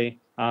obviously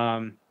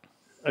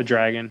a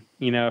dragon,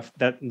 if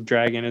that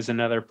dragon is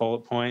another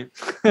bullet point.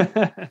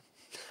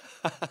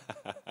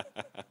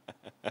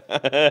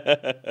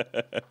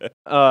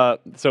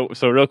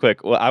 So real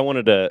quick, well, I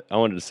wanted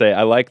to say,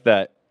 I like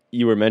that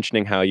you were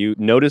mentioning how you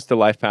noticed the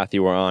life path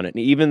you were on. And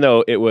even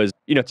though it was,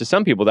 to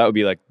some people, that would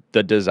be like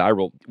the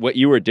desirable, what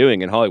you were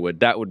doing in Hollywood,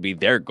 that would be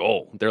their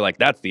goal. They're like,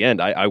 that's the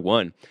end. I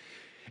won.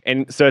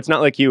 And so it's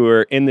not like you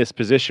were in this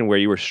position where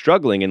you were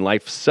struggling and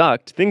life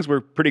sucked. Things were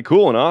pretty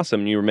cool and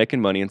awesome. And you were making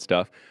money and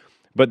stuff.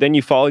 But then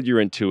you followed your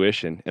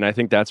intuition. And I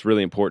think that's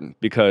really important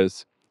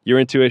because your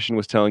intuition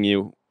was telling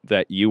you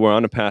that you were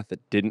on a path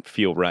that didn't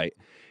feel right.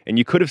 And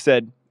you could have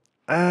said,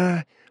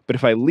 but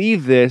if I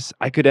leave this,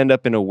 I could end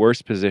up in a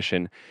worse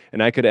position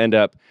and I could end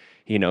up,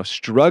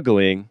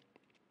 struggling.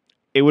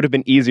 It would have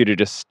been easier to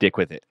just stick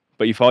with it.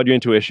 But you followed your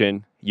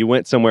intuition. You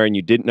went somewhere and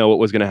you didn't know what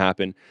was going to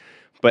happen.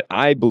 But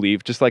I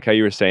believe, just like how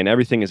you were saying,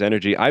 everything is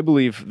energy. I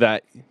believe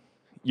that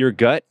your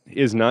gut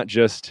is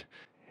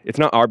it's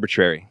not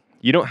arbitrary.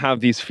 You don't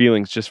have these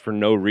feelings just for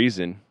no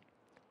reason.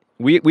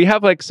 We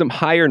have like some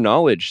higher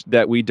knowledge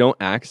that we don't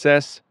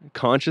access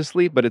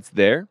consciously, but it's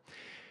there.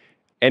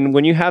 And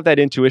when you have that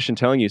intuition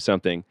telling you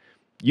something,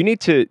 you need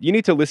to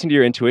listen to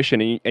your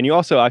intuition. And you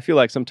also, I feel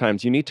like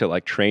sometimes you need to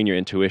like train your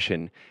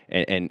intuition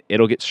and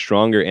it'll get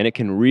stronger and it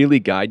can really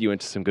guide you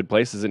into some good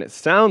places. And it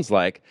sounds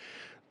like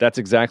that's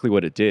exactly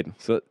what it did.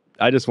 So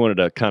I just wanted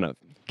to kind of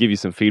give you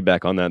some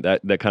feedback on that.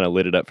 That kind of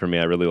lit it up for me.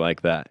 I really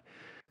like that.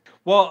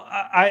 Well,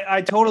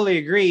 I totally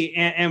agree.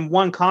 And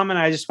one comment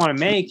I just want to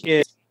make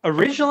is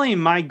originally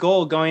my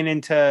goal going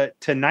into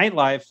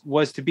nightlife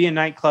was to be a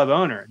nightclub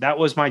owner. That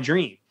was my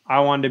dream. I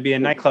wanted to be a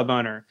nightclub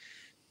owner.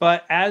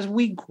 But as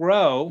we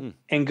grow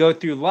and go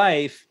through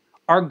life,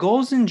 our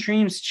goals and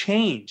dreams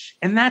change.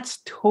 And that's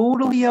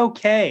totally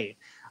okay.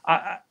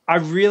 I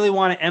really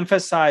want to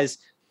emphasize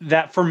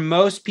that for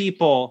most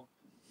people,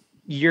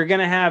 you're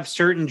going to have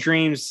certain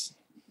dreams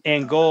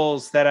and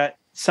goals that at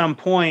some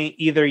point,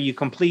 either you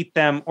complete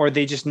them or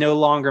they just no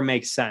longer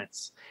make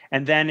sense.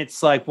 And then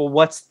it's like, well,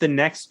 what's the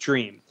next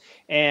dream?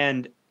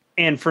 And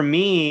for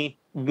me,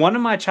 one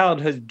of my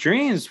childhood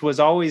dreams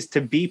was always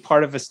to be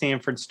part of a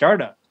Stanford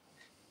startup.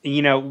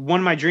 One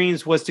of my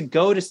dreams was to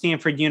go to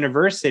Stanford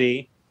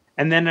University,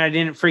 and then I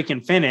didn't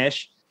freaking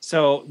finish.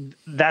 So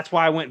that's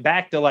why I went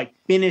back to like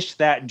finish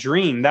that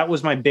dream. That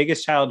was my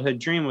biggest childhood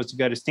dream, was to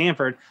go to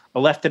Stanford. I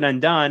left it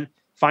undone,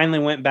 finally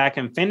went back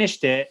and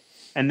finished it.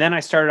 And then I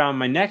started on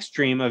my next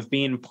dream of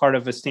being part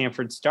of a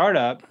Stanford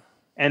startup.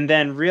 And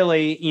then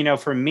really,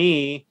 for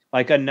me,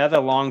 like another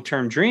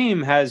long-term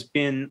dream has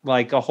been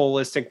like a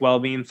holistic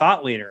wellbeing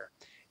thought leader.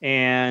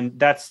 And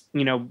that's,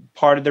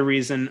 part of the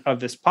reason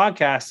of this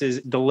podcast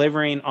is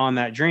delivering on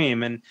that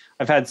dream. And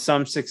I've had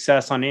some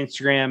success on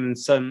Instagram and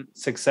some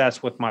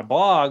success with my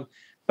blog,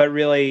 but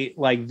really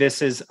like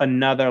this is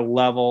another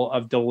level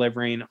of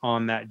delivering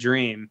on that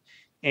dream.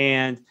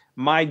 And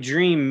my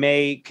dream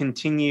may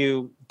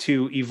continue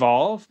to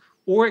evolve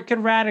or it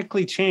could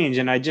radically change.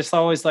 And I just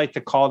always like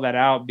to call that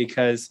out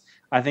because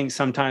I think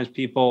sometimes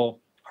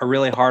people are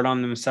really hard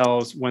on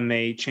themselves when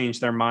they change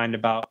their mind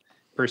about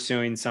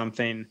pursuing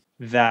something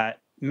that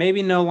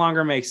maybe no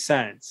longer makes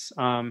sense.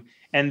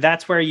 And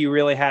that's where you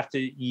really have to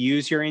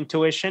use your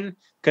intuition,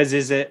 because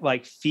is it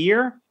like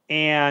fear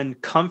and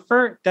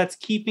comfort that's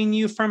keeping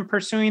you from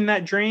pursuing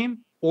that dream?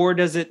 Or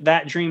does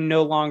that dream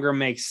no longer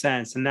make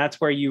sense? And that's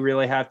where you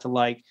really have to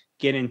like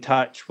get in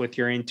touch with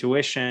your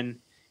intuition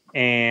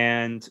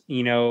and,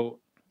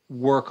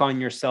 work on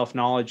your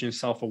self-knowledge and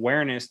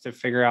self-awareness to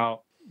figure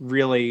out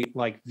really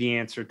like the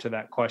answer to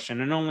that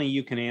question. And only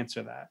you can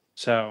answer that.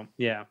 So,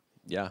 yeah.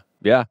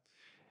 Yeah.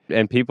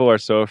 And people are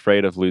so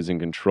afraid of losing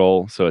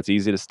control. So it's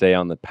easy to stay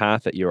on the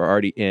path that you're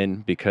already in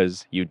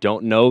because you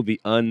don't know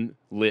the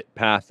unlit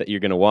path that you're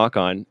going to walk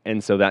on.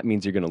 And so that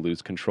means you're going to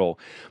lose control.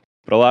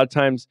 But a lot of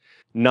times,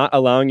 not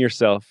allowing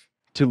yourself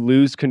to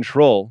lose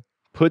control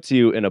puts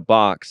you in a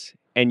box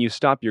and you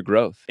stop your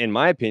growth. In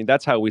my opinion,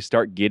 that's how we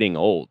start getting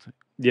old.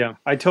 Yeah,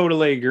 I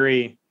totally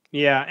agree.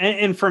 Yeah.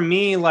 And for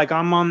me, like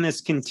I'm on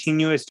this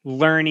continuous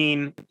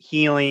learning,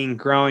 healing,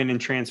 growing,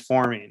 and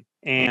transforming.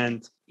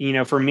 And,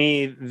 for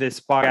me, this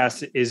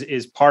podcast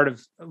is part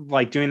of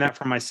like doing that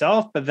for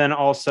myself, but then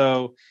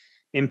also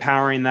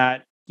empowering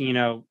that,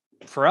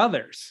 for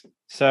others.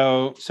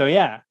 So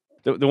yeah.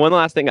 The one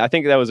last thing, I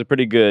think that was a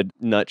pretty good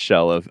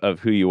nutshell of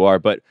who you are,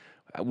 but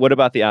what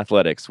about the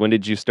athletics? When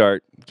did you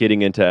start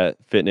getting into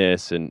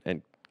fitness and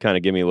kind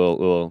of give me a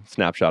little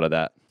snapshot of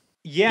that?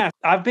 Yeah,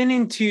 I've been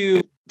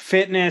into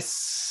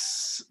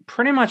fitness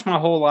pretty much my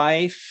whole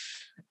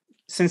life.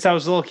 Since I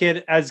was a little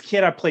kid. As a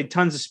kid, I played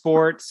tons of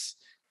sports.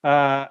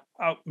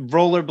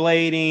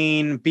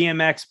 rollerblading,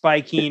 BMX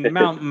biking,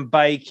 mountain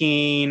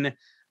biking,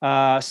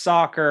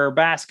 soccer,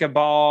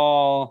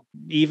 basketball,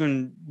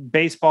 even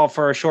baseball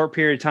for a short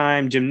period of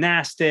time,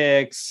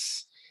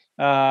 gymnastics,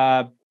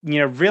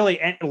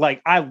 really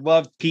like I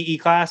loved PE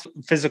class,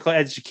 physical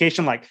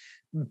education, like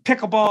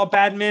pickleball,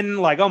 badminton,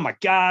 like, oh my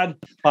God,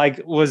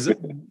 like was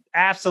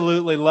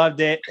absolutely loved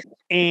it.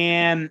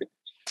 And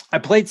I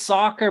played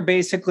soccer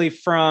basically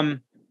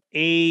from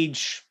third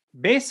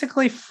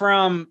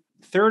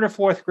or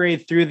fourth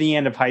grade through the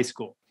end of high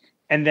school.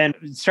 And then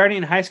starting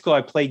in high school,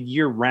 I played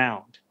year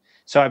round.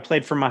 So I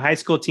played for my high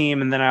school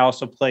team, and then I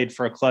also played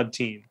for a club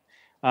team.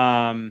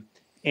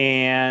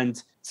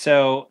 And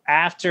so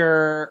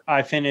after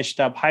I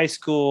finished up high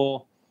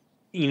school,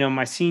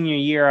 my senior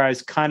year, I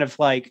was kind of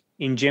like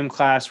in gym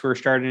class, we're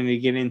starting to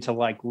get into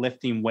like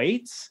lifting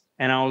weights.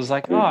 And I was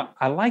like, oh,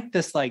 I like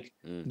this, like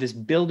this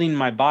building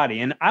my body.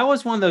 And I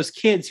was one of those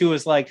kids who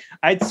was like,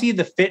 I'd see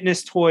the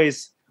fitness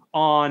toys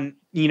on,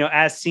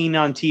 as seen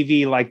on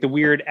TV, like the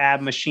weird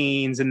ab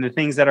machines and the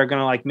things that are going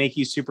to like make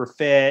you super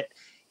fit.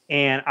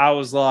 And I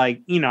was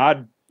like,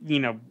 I'd,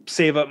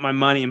 save up my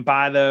money and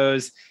buy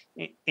those.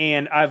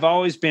 And I've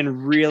always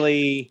been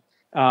really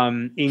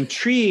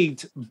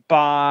intrigued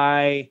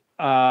by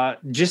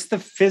just the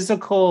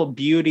physical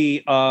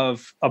beauty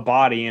of a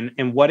body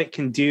and what it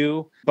can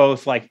do,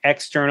 both like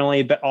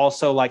externally, but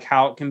also like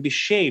how it can be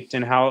shaped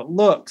and how it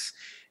looks.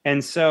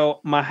 And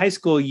so my high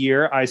school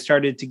year, I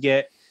started to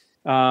get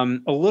a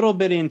little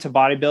bit into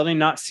bodybuilding,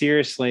 not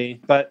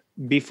seriously, but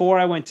before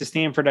I went to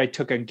Stanford, I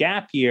took a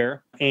gap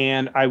year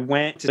and I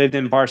lived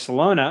in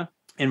Barcelona.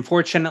 And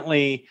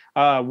fortunately,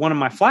 one of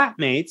my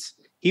flatmates,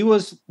 he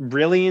was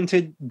really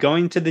into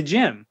going to the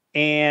gym.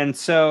 And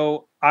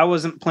so I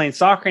wasn't playing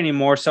soccer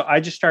anymore. So I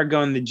just started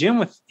going to the gym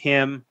with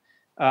him,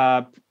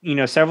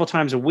 several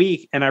times a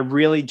week. And I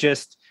really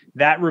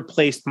that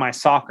replaced my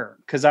soccer,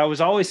 because I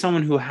was always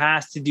someone who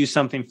has to do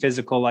something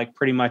physical, like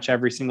pretty much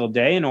every single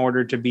day in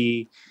order to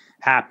be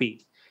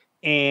happy.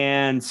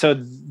 And so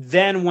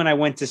then when I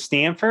went to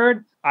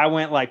Stanford, I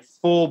went like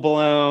full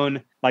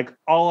blown, like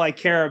all I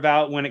care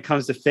about when it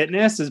comes to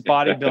fitness is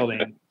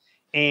bodybuilding.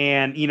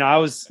 And, I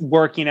was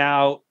working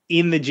out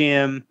in the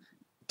gym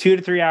 2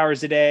 to 3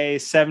 hours a day,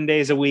 7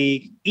 days a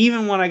week.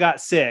 Even when I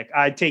got sick,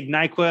 I'd take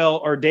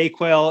NyQuil or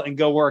DayQuil and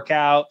go work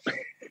out.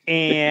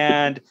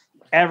 And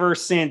ever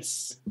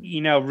since,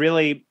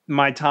 really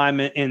my time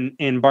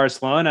in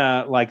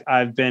Barcelona, like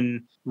I've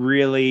been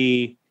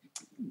really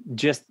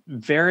just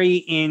very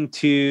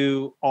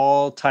into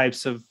all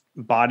types of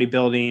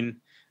bodybuilding,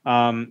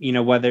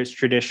 whether it's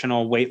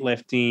traditional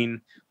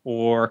weightlifting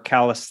or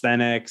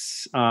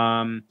calisthenics.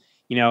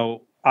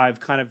 I've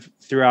kind of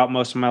throughout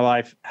most of my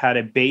life had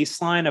a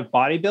baseline of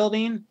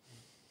bodybuilding.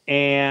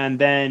 And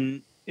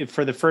then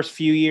for the first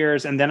few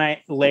years, and then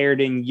I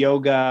layered in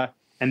yoga,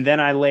 and then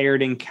I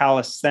layered in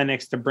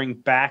calisthenics to bring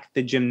back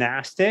the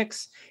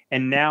gymnastics.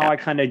 And now I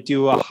kind of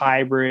do a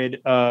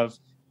hybrid of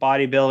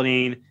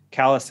bodybuilding,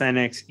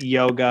 calisthenics,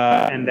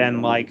 yoga, and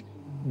then like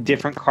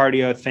different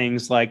cardio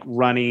things like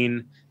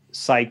running,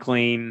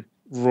 cycling,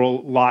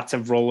 lots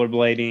of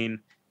rollerblading.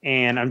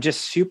 And I'm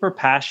just super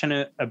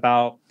passionate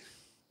about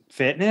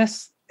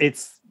fitness.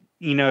 It's,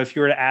 if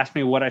you were to ask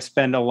me what I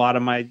spend a lot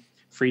of my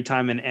free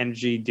time and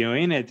energy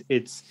doing,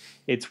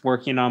 it's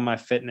working on my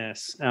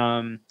fitness.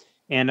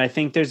 And I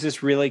think there's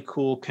this really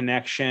cool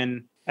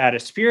connection at a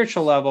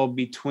spiritual level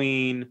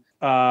between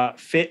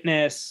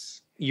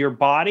fitness, your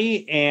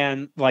body,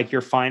 and like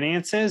your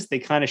finances. They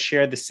kind of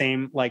share the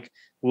same like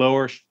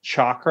lower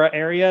chakra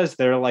areas.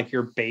 They're like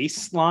your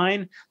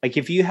baseline. Like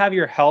if you have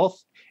your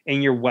health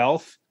and your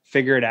wealth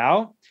figured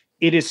out,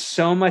 it is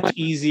so much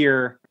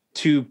easier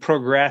to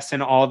progress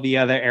in all the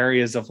other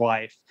areas of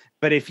life.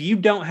 But if you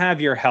don't have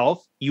your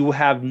health, you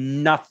have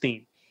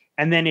nothing.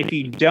 And then if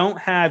you don't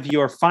have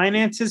your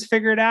finances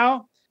figured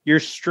out, you're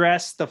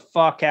stressed the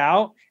fuck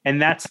out.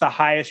 And that's the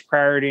highest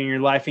priority in your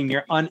life. And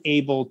you're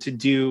unable to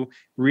do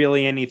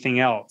really anything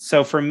else.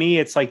 So for me,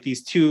 it's like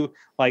these two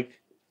like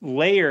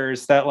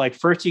layers that like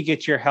first you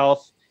get your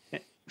health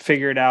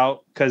figured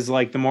out, because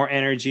like the more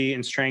energy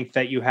and strength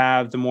that you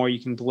have, the more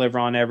you can deliver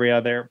on every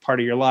other part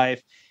of your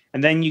life.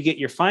 And then you get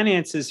your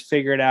finances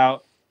figured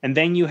out. And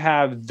then you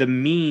have the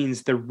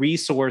means, the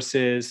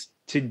resources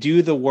to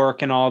do the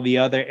work in all the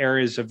other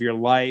areas of your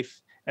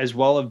life, as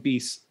well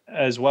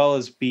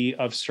as be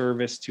of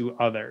service to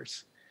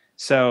others.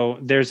 So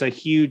there's a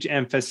huge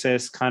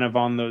emphasis kind of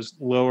on those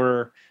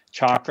lower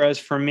chakras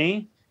for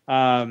me,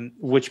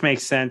 which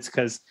makes sense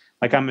because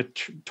like I'm a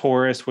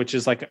Taurus, which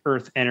is like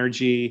earth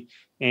energy.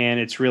 And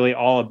it's really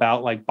all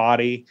about like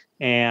body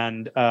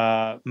and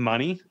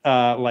money.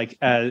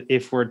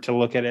 If we're to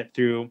look at it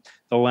through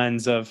the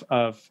lens of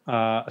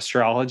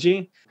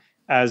astrology,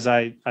 as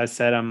I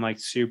said, I'm like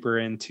super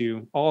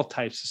into all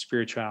types of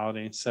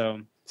spirituality.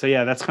 So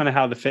yeah, that's kind of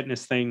how the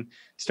fitness thing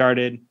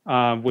started,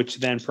 which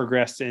then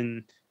progressed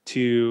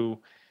into,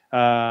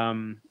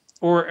 as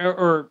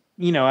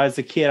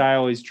a kid, I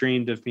always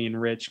dreamed of being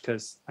rich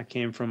because I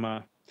came from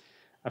a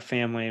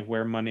family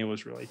where money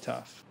was really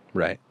tough.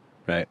 Right.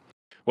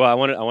 Well, I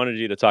wanted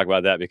you to talk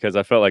about that because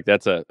I felt like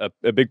that's a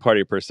big part of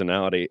your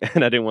personality,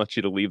 and I didn't want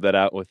you to leave that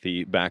out with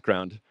the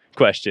background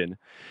question.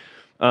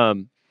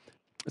 Um,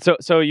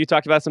 so you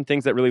talked about some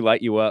things that really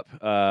light you up,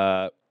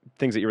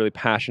 things that you're really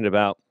passionate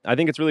about. I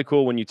think it's really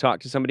cool when you talk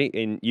to somebody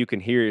and you can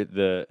hear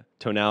the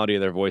tonality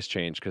of their voice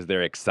change because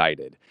they're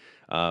excited.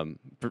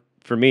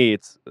 For me,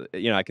 it's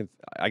I can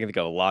think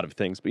of a lot of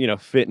things,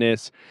 but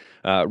fitness,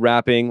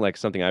 rapping, like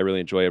something I really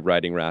enjoy,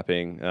 writing,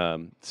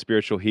 rapping,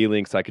 spiritual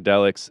healing,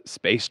 psychedelics,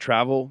 space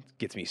travel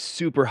gets me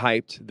super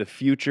hyped. The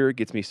future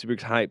gets me super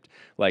hyped,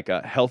 like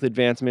health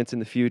advancements in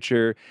the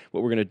future,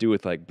 what we're gonna do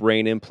with like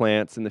brain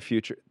implants in the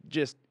future.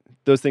 Just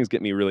those things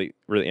get me really,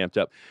 really amped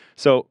up.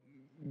 So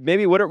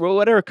maybe what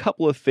are a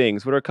couple of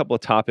things? What are a couple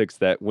of topics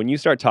that when you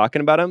start talking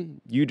about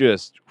them, you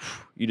just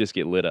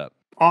get lit up?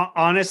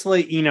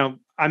 Honestly,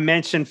 I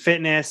mentioned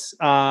fitness.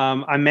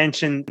 I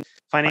mentioned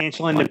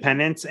financial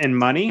independence and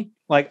money.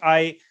 Like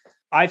I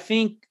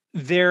think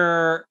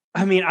the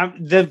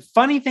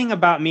funny thing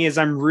about me is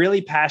I'm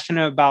really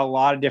passionate about a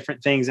lot of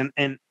different things.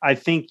 And I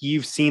think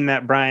you've seen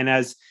that, Brian,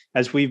 as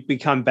we've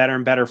become better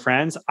and better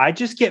friends. I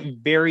just get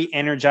very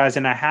energized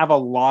and I have a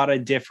lot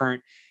of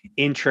different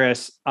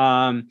interests.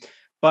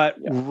 But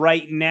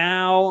right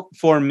now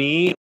for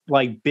me,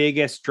 like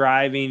biggest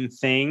driving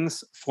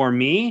things for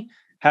me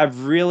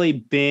have really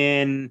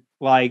been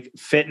like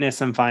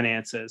fitness and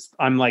finances.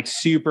 I'm like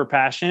super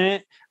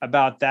passionate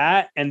about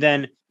that. And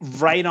then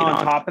right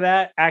on top of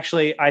that,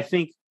 actually, I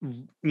think,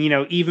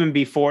 even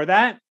before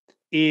that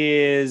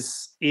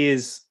is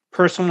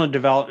personal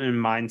development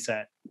and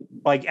mindset.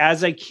 Like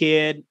as a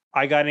kid,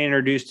 I got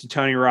introduced to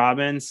Tony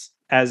Robbins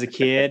as a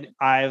kid.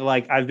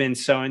 I've been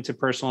so into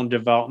personal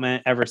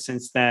development ever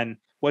since then.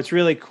 What's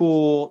really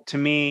cool to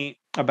me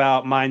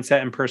about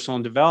mindset and personal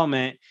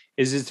development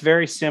is it's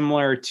very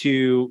similar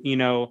to,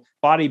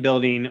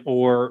 bodybuilding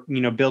or,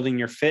 building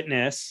your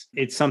fitness.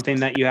 It's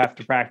something that you have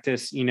to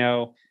practice,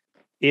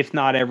 if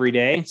not every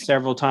day,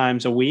 several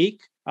times a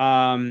week.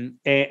 And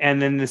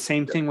then the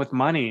same thing with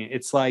money.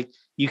 It's like,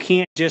 you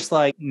can't just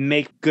like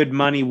make good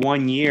money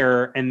 1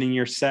 year and then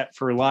you're set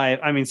for life.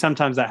 I mean,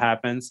 sometimes that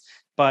happens,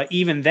 but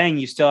even then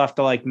you still have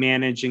to like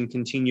manage and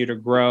continue to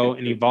grow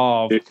and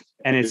evolve.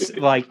 And it's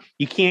like,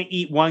 you can't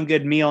eat one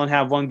good meal and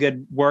have one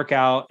good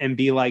workout and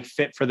be like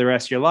fit for the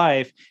rest of your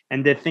life.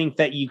 And to think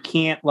that you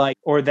can't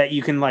or that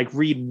you can like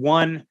read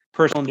one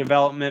personal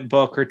development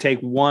book or take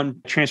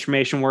one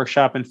transformation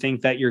workshop and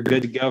think that you're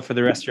good to go for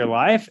the rest of your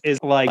life is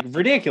like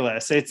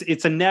ridiculous.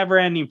 It's a never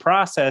ending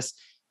process.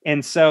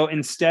 And so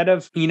instead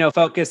of,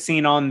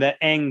 focusing on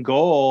the end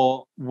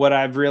goal, what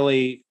I've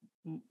really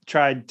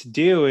tried to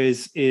do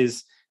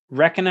is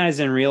recognize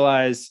and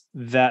realize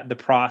that the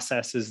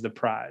process is the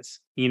prize.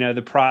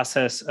 The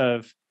process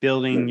of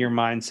building your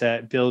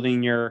mindset,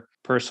 building your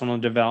personal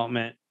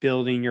development,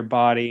 building your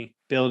body,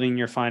 building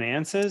your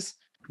finances,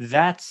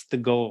 that's the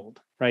gold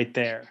right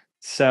there.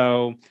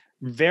 So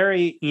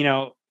very,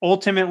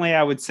 ultimately,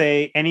 I would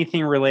say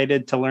anything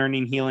related to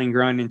learning, healing,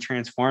 growing, and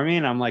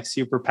transforming, I'm like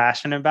super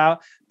passionate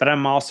about, but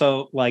I'm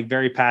also like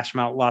very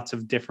passionate about lots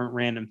of different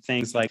random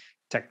things like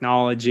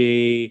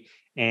technology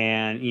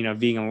and,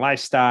 vegan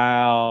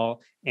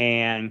lifestyle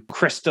and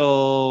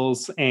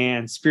crystals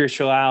and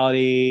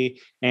spirituality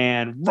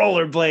and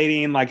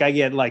rollerblading. Like I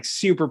get like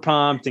super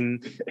pumped,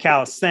 and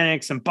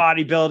calisthenics and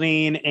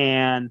bodybuilding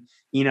and,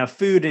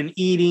 food and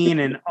eating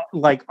and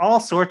like all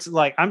sorts of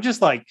like, I'm just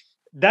like,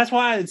 that's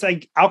why it's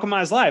like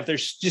Alchemize Life.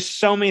 There's just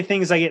so many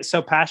things I get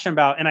so passionate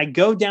about, and I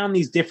go down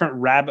these different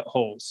rabbit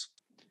holes.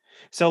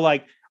 So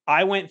like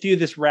I went through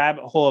this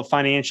rabbit hole of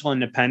financial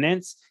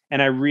independence,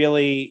 and I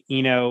really,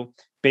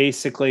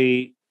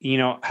 basically,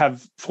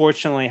 have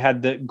fortunately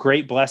had the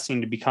great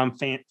blessing to become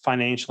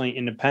financially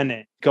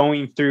independent,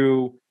 going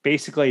through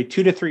basically a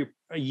 2 to 3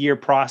 year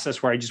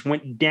process where I just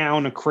went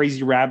down a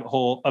crazy rabbit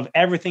hole of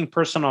everything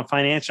personal,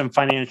 financial, and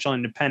financial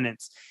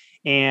independence.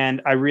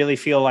 And I really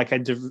feel like I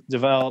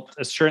developed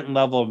a certain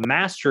level of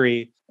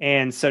mastery.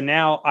 And so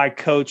now I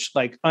coach,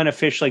 like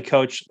unofficially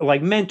coach,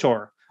 like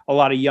mentor a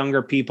lot of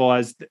younger people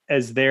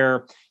as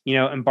they're,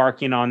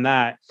 embarking on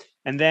that.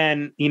 And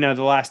then, the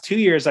last 2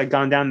 years, I've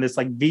gone down this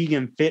like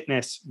vegan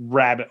fitness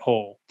rabbit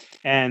hole.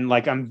 And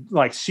like, I'm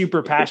like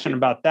super passionate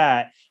about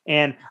that.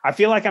 And I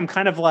feel like I'm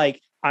kind of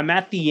like, I'm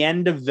at the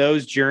end of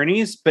those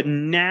journeys, but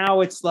now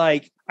it's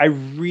like, I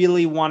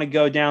really want to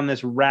go down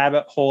this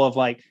rabbit hole of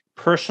like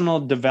personal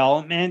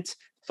development,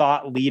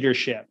 thought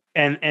leadership.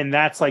 And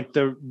that's like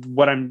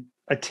what I'm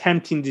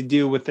attempting to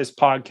do with this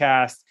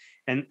podcast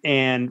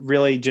and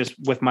really just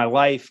with my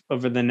life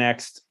over the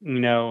next,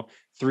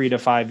 3 to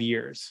 5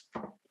 years.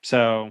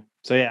 So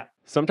yeah.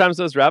 Sometimes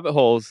those rabbit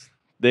holes,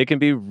 they can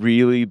be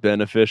really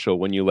beneficial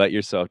when you let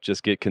yourself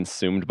just get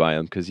consumed by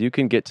them, because you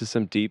can get to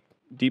some deep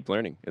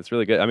learning. It's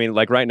really good. I mean,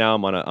 like right now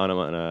I'm on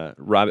a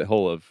rabbit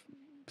hole of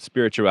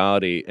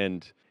spirituality,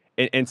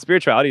 and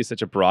spirituality is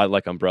such a broad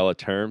like umbrella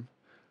term,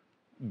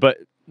 but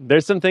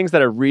there's some things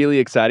that are really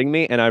exciting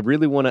me, and I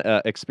really want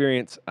to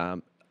experience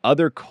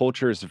other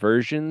cultures'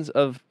 versions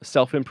of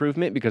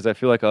self-improvement, because I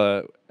feel like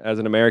as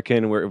an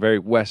American, we're very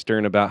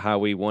Western about how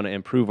we want to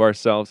improve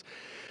ourselves.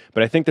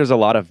 But I think there's a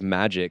lot of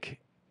magic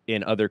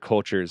in other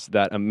cultures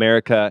that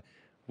America,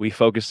 we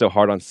focus so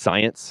hard on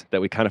science that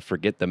we kind of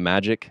forget the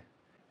magic.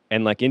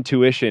 And like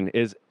intuition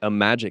is a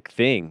magic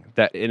thing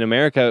that in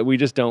America, we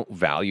just don't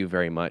value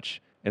very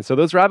much. And so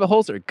those rabbit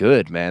holes are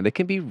good, man. They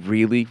can be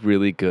really,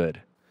 really good.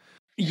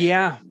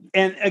 Yeah.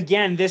 And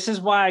again, this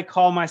is why I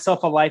call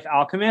myself a life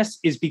alchemist,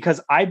 is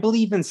because I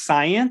believe in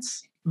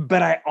science,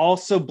 but I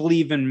also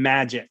believe in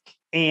magic.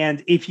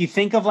 And if you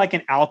think of like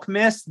an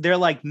alchemist, they're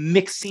like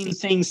mixing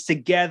things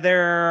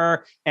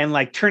together and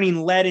like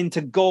turning lead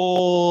into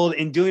gold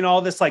and doing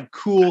all this like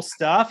cool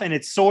stuff. And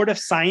it's sort of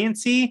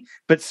sciencey,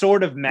 but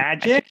sort of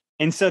magic.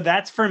 And so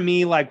that's for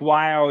me, like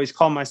why I always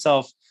call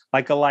myself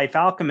like a life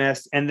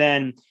alchemist. And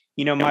then,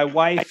 you know, my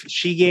wife,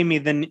 she gave me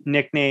the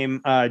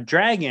nickname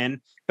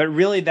Dragon, but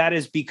really that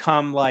has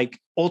become like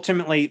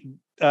ultimately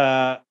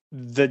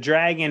the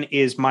dragon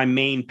is my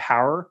main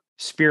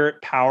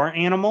spirit power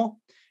animal.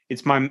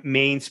 It's my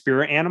main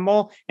spirit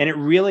animal. And it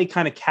really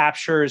kind of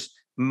captures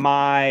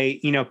my,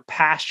 you know,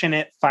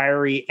 passionate,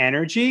 fiery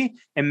energy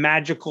and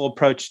magical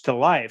approach to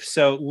life.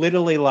 So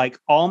literally like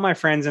all my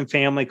friends and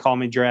family call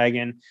me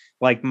Dragon.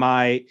 Like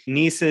my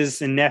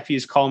nieces and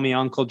nephews call me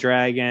Uncle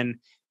Dragon.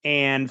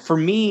 And for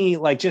me,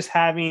 like just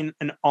having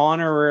an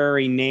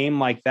honorary name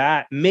like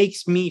that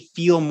makes me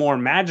feel more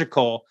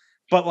magical.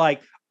 But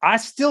like, I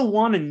still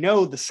want to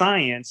know the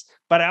science,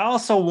 but I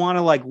also want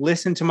to like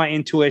listen to my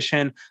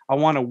intuition. I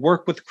want to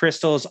work with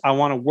crystals. I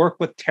want to work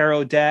with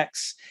tarot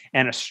decks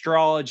and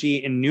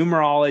astrology and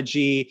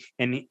numerology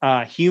and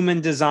human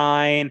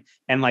design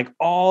and like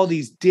all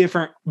these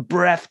different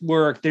breath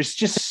work. There's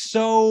just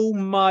so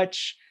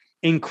much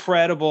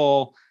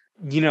incredible,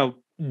 you know,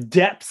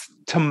 depth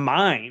to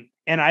mine.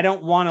 And I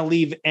don't want to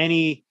leave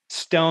any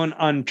stone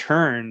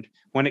unturned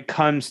when it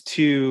comes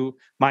to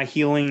my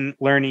healing,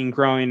 learning,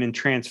 growing, and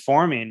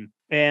transforming.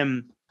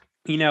 And,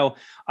 you know,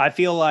 I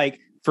feel like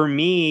for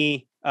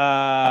me,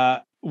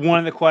 one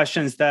of the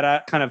questions that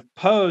I kind of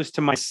posed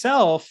to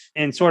myself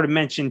and sort of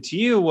mentioned to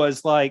you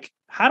was like,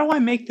 how do I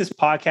make this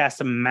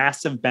podcast a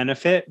massive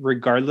benefit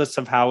regardless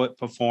of how it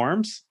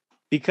performs?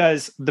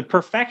 Because the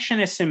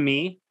perfectionist in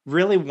me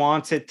really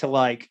wants it to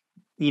like,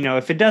 you know,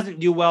 if it doesn't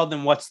do well,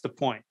 then what's the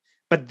point?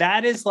 But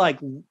that's like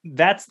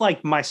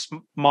my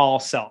small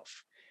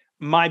self.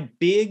 My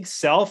big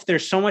self,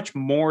 there's so much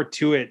more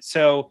to it.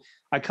 So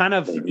I kind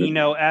of, you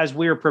know, as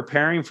we were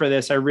preparing for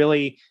this, I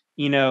really,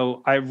 you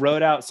know, I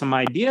wrote out some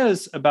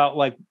ideas about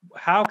like,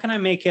 how can I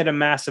make it a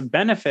massive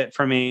benefit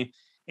for me?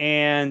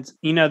 And,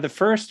 you know, the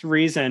first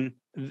reason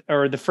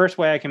or the first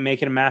way I can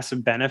make it a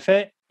massive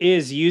benefit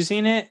is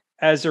using it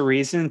as a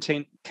reason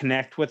to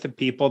connect with the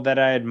people that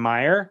I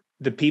admire,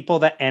 the people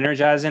that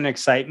energize and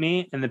excite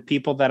me, and the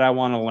people that I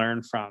want to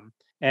learn from.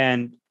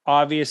 And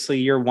obviously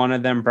you're one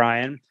of them,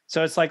 Brian.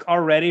 So it's like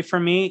already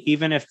for me,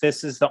 even if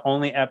this is the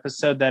only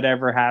episode that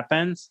ever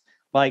happens,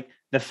 like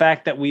the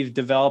fact that we've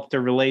developed a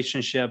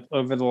relationship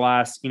over the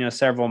last, you know,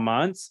 several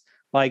months,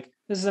 like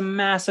this is a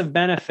massive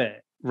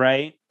benefit,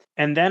 right?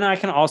 And then I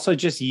can also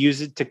just use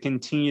it to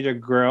continue to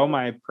grow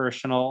my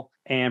personal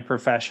and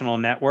professional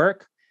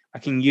network. I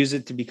can use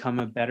it to become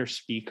a better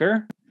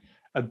speaker,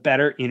 a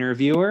better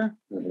interviewer,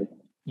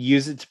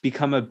 use it to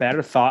become a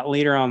better thought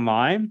leader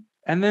online,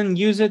 and then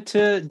use it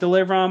to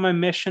deliver on my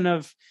mission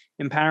of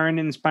empowering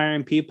and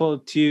inspiring people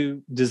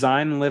to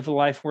design and live a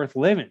life worth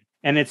living.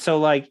 And it's so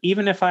like,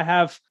 even if I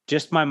have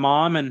just my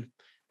mom and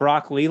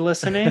Brock Lee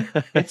listening,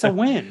 it's a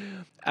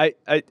win. I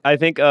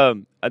think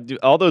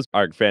all those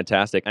are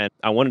fantastic. And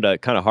I wanted to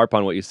kind of harp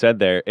on what you said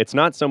there. It's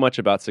not so much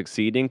about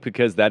succeeding,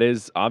 because that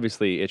is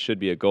obviously, it should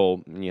be a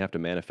goal and you have to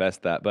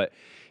manifest that. But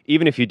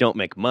even if you don't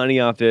make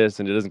money off this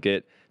and it doesn't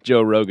get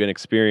Joe Rogan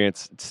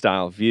experience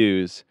style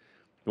views,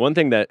 one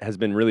thing that has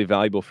been really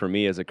valuable for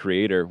me as a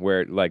creator,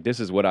 where like this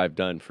is what I've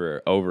done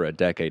for over a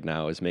decade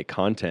now, is make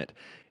content.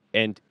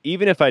 And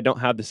even if I don't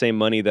have the same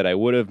money that I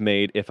would have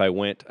made if I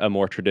went a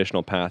more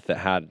traditional path that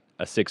had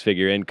a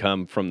 6-figure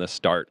income from the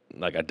start,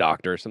 like a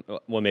doctor or something,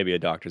 well, maybe a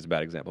doctor is a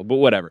bad example, but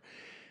whatever.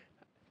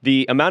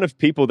 The amount of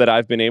people that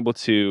I've been able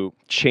to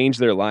change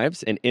their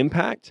lives and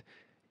impact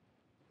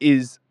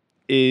is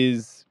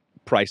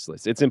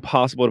priceless. It's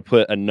impossible to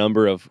put a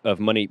number of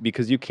money,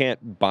 because you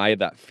can't buy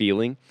that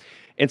feeling.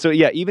 And so,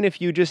 yeah, even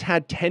if you just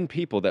had 10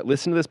 people that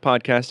listen to this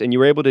podcast and you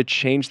were able to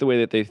change the way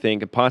that they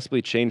think and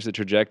possibly change the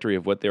trajectory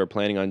of what they were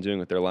planning on doing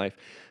with their life,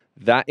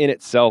 that in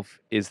itself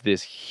is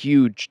this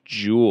huge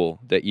jewel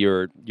that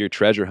you're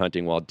treasure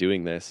hunting while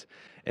doing this.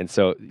 And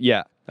so,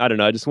 yeah, I don't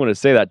know. I just want to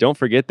say that. Don't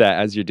forget that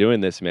as you're doing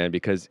this, man,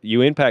 because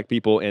you impact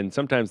people, and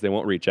sometimes they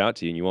won't reach out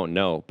to you and you won't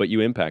know, but you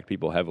impact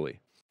people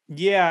heavily.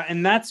 Yeah.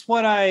 And that's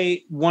what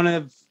one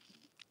of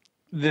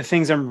the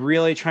things I'm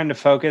really trying to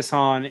focus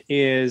on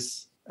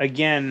is,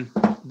 again,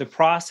 the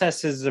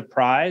process is a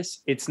prize.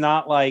 It's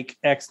not like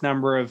X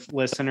number of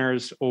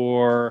listeners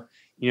or,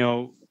 you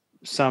know,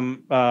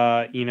 some,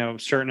 you know,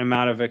 certain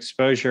amount of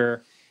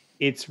exposure.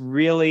 It's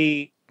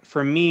really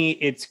for me,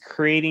 it's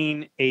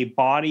creating a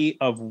body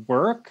of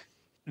work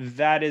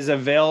that is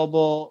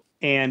available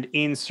and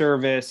in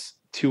service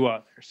to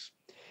others.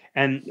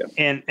 And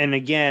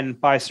again,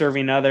 by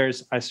serving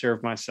others, I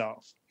serve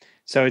myself.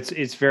 So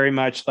it's very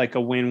much like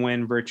a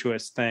win-win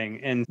virtuous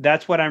thing. And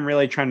that's what I'm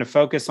really trying to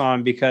focus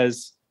on,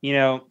 because, you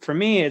know, for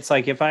me, it's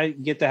like, if I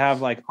get to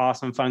have like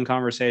awesome, fun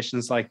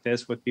conversations like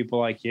this with people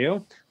like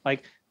you,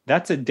 like,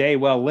 that's a day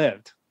well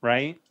lived,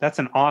 right? That's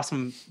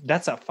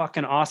a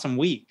fucking awesome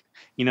week.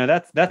 You know,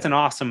 that's an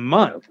awesome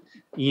month,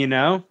 you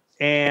know,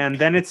 and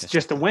then it's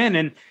just a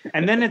win.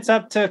 And then it's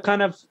up to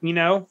kind of, you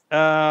know,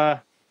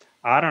 I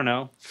don't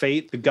know,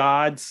 fate, the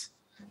gods,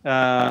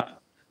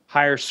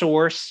 higher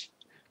source,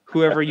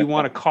 whoever you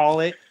want to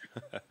call it,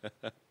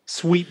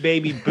 sweet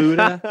baby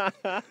Buddha.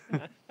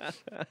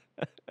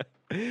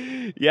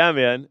 Yeah,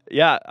 man.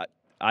 Yeah,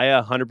 I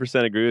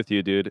 100% agree with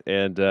you, dude.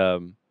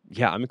 And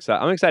yeah, I'm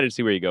excited. I'm excited to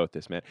see where you go with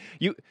this, man.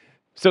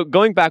 So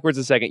going backwards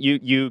a second,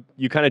 you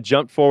kind of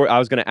jumped forward. I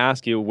was going to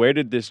ask you, where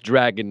did this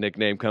dragon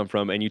nickname come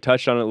from? And you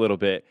touched on it a little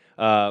bit.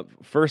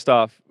 First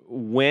off,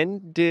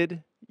 when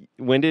did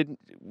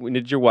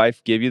your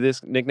wife give you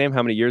this nickname?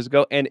 How many years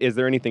ago? And is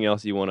there anything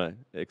else you want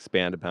to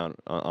expand upon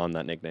on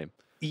that nickname?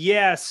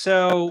 Yeah.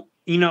 So,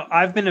 you know,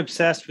 I've been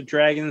obsessed with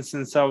dragons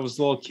since I was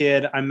a little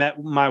kid. I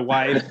met my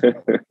wife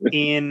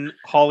in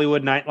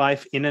Hollywood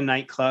nightlife in a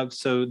nightclub.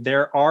 So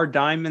there are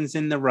diamonds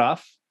in the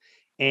rough.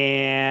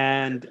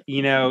 And,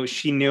 you know,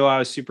 she knew I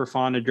was super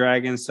fond of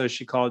dragons. So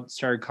she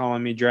started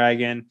calling me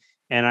Dragon,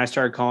 and I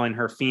started calling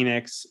her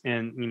Phoenix,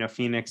 and, you know,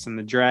 Phoenix and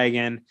the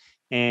Dragon.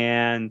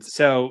 And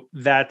so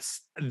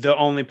that's the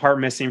only part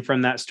missing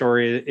from that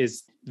story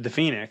is the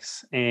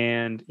Phoenix.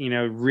 And, you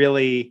know,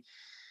 really,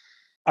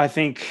 I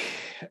think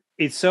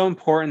it's so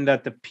important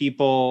that the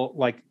people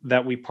like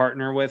that we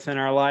partner with in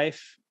our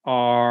life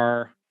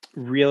are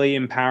really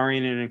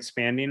empowering and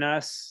expanding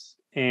us.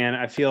 And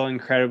I feel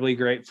incredibly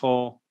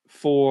grateful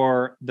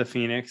for the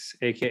Phoenix,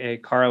 aka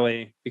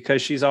Carly,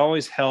 because she's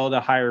always held a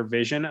higher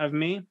vision of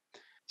me.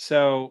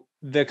 So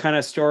the kind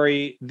of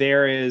story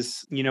there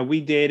is, you know,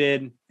 we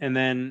dated and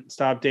then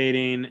stopped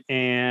dating,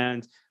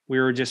 and we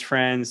were just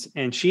friends.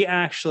 And she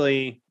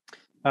actually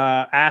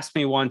asked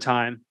me one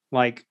time,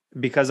 like,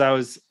 because I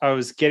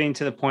was getting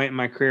to the point in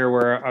my career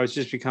where I was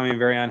just becoming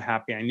very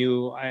unhappy. I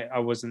knew I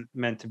wasn't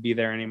meant to be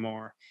there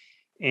anymore.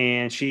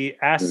 And she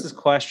asked this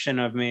question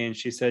of me, and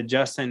she said,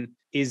 Justin,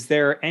 is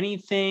there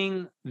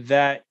anything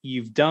that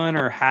you've done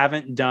or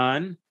haven't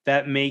done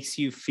that makes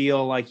you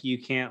feel like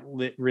you can't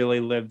really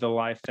live the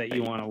life that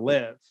you want to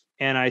live?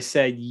 And I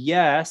said,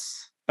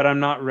 yes, but I'm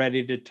not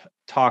ready to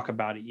talk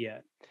about it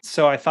yet.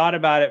 So I thought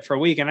about it for a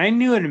week, and I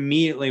knew it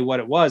immediately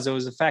what it was. It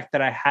was the fact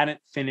that I hadn't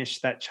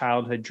finished that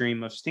childhood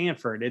dream of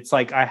Stanford. It's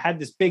like I had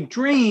this big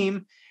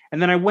dream,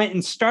 and then I went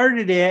and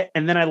started it,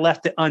 and then I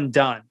left it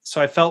undone.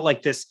 So I felt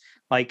like this,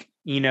 like,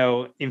 you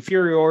know,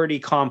 inferiority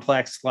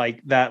complex,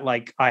 like that,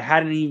 like I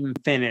hadn't even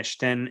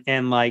finished.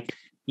 And like,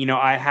 you know,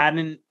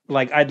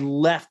 I'd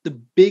left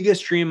the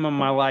biggest dream of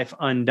my life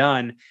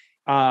undone.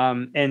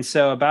 And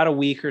so about a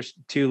week or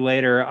two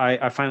later,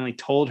 I finally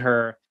told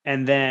her,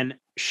 and then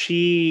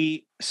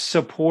she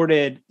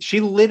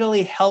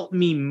literally helped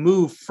me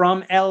move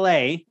from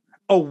LA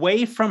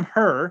away from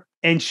her.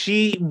 And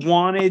she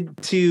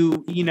wanted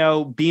to, you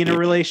know, be in a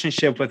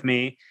relationship with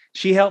me.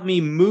 She helped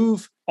me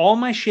move all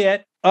my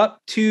shit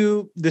up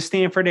to the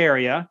Stanford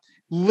area,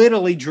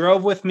 literally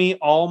drove with me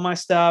all my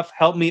stuff,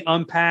 helped me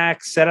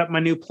unpack, set up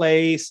my new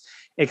place,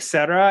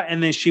 etc.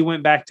 And then she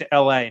went back to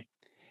LA,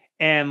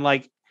 and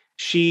like,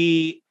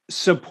 she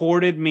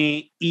supported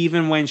me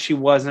even when she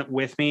wasn't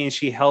with me. And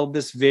she held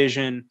this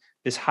vision,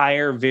 this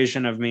higher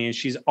vision of me. And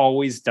she's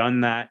always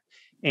done that.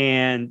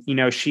 And, you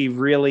know, she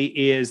really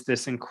is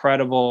this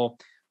incredible,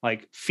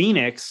 like,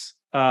 Phoenix,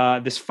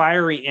 this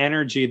fiery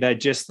energy that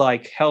just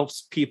like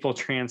helps people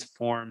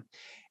transform.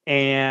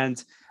 And,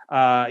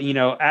 you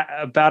know,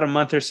 about a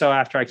month or so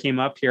after I came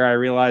up here, I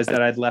realized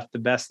that I'd left the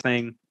best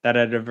thing that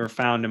I'd ever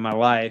found in my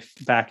life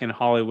back in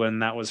Hollywood,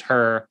 and that was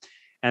her.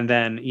 And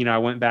then, you know, I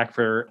went back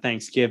for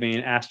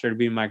Thanksgiving, asked her to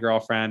be my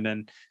girlfriend.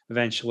 And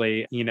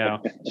eventually, you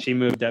know, she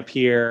moved up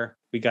here,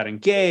 we got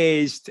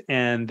engaged,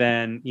 and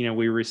then, you know,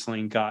 we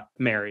recently got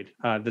married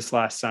this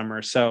last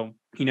summer. So,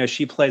 you know,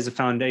 she plays a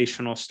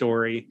foundational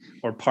story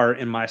or part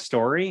in my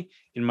story,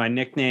 in my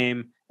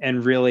nickname,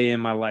 and really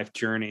in my life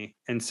journey.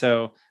 And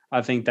so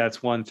I think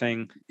that's one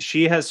thing.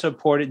 She has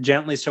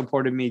gently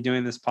supported me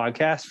doing this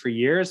podcast for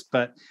years,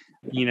 but,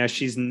 you know,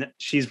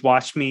 she's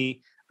watched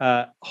me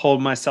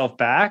hold myself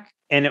back.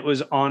 And it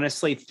was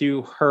honestly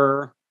through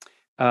her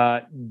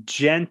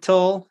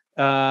gentle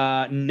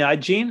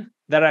nudging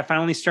that I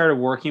finally started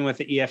working with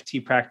an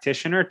EFT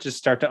practitioner to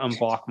start to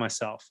unblock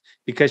myself,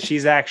 because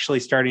she's actually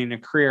starting a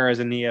career as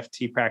an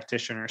EFT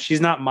practitioner.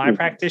 She's not my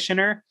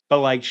practitioner, but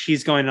like,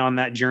 she's going on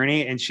that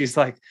journey, and she's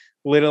like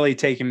literally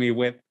taking me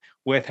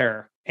with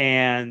her.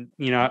 And,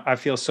 you know, I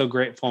feel so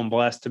grateful and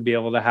blessed to be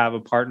able to have a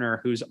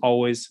partner who's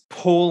always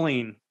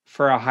pulling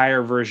for a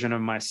higher version of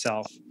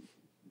myself.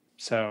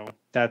 So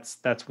that's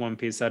one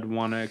piece I'd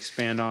want to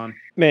expand on.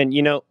 Man,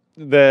 you know,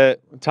 the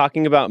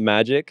talking about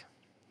magic,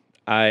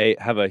 I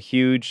have a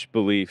huge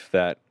belief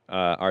that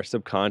our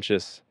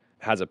subconscious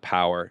has a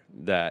power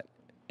that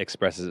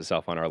expresses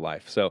itself on our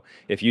life. So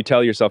if you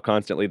tell yourself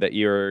constantly that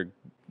you're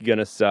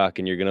gonna suck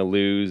and you're gonna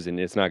lose and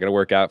it's not gonna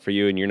work out for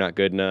you and you're not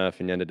good enough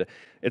and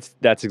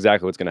that's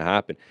exactly what's gonna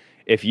happen.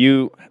 If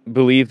you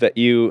believe that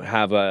you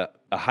have a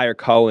higher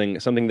calling,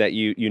 something that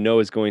you know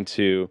is going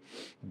to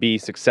be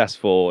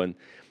successful, and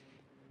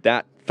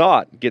that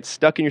thought gets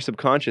stuck in your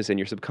subconscious and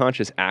your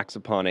subconscious acts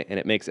upon it and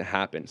it makes it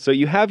happen. So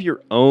you have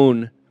your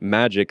own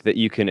magic that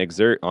you can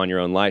exert on your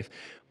own life.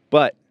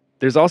 But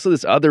there's also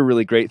this other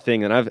really great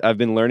thing, and I've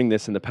been learning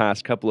this in the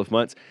past couple of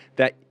months,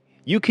 that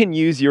you can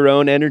use your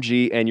own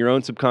energy and your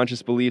own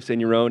subconscious beliefs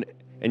and your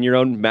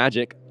own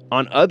magic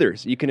on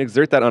others. You can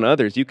exert that on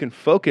others. You can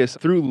focus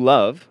through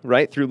love,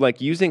 right? Through like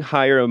using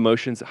higher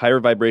emotions, higher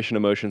vibration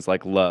emotions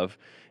like love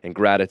and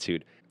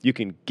gratitude. You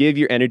can give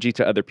your energy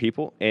to other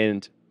people.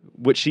 And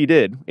what she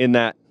did in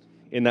that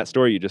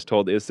story you just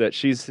told is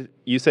that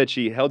you said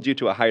she held you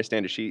to a higher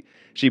standard.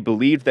 She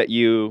believed that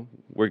you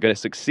were going to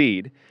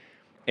succeed.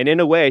 And in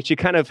a way, she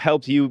kind of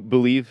helped you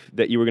believe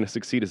that you were going to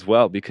succeed as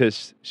well,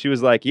 because she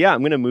was like, yeah,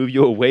 I'm going to move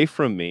you away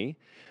from me,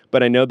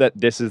 but I know that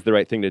this is the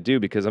right thing to do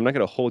because I'm not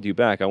going to hold you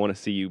back. I want to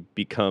see you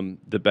become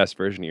the best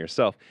version of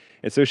yourself.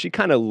 And so she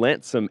kind of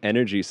lent some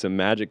energy, some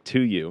magic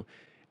to you.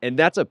 And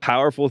that's a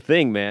powerful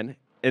thing, man.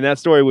 And that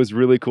story was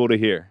really cool to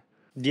hear.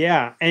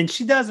 Yeah. And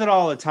she does it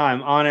all the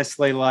time.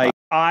 Honestly, like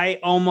I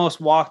almost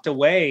walked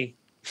away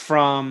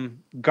from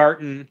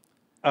Garten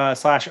 /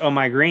 Oh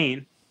My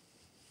Green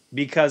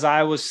because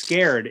I was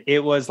scared.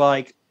 It was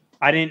like,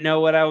 I didn't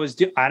know what I was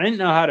doing. I didn't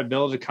know how to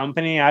build a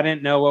company. I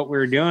didn't know what we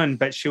were doing,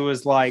 but she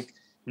was like,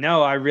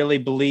 no, I really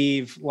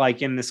believe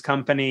like in this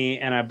company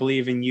and I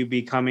believe in you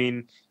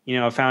becoming,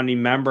 a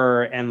founding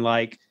member, and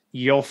like,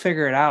 you'll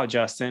figure it out,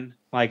 Justin.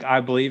 Like,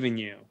 I believe in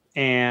you.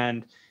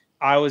 And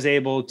I was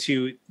able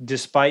to,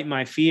 despite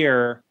my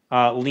fear,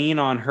 lean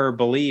on her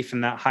belief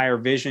and that higher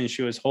vision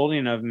she was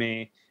holding of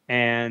me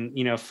and,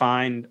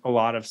 find a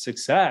lot of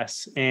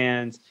success.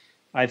 And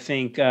I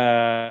think,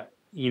 I'm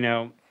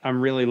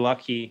really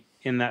lucky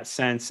in that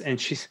sense. And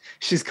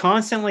she's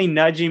constantly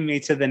nudging me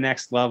to the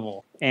next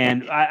level.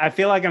 And I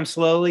feel like I'm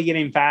slowly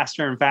getting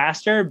faster and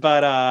faster,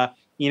 but,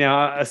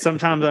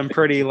 sometimes I'm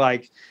pretty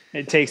like,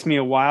 it takes me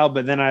a while,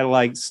 but then I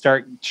like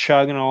start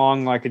chugging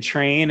along like a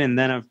train, and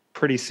then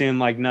pretty soon,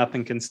 like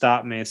nothing can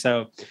stop me.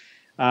 So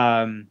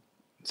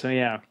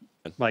yeah,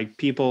 like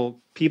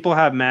people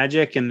have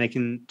magic and they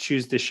can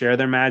choose to share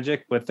their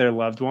magic with their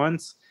loved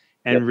ones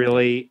and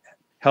really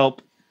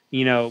help,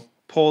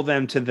 pull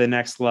them to the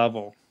next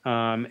level.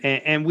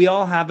 And we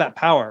all have that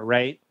power,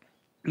 right?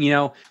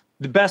 The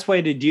best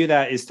way to do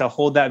that is to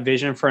hold that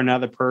vision for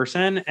another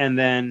person and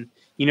then,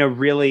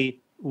 really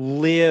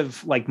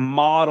live, like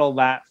model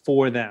that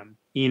for them,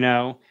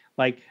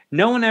 like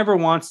no one ever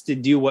wants to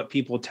do what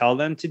people tell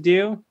them to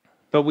do,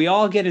 but we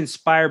all get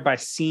inspired by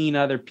seeing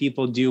other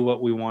people do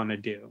what we want to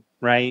do.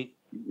 Right.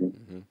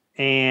 Mm-hmm.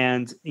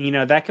 And,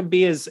 that could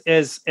be as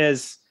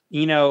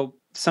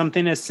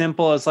something as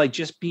simple as like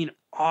just being an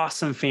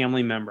awesome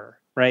family member.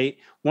 Right.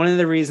 One of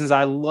the reasons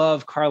I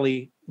love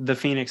Carly the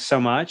Phoenix so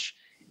much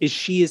is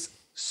she is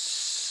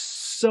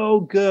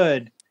so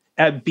good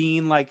at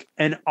being like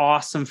an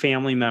awesome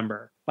family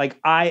member. Like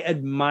I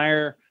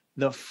admire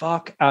the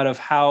fuck out of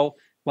how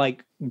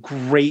like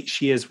great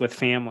she is with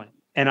family.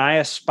 And I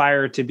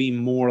aspire to be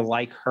more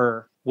like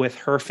her with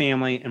her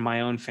family and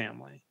my own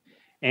family.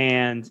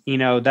 And,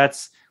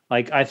 that's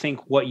like, I think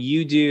what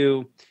you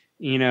do,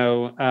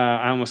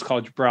 I almost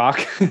called you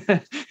Brock.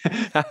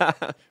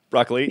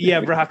 Broccoli.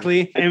 Yeah,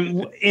 broccoli.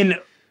 And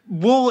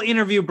we'll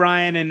interview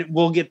Brian and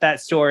we'll get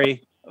that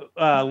story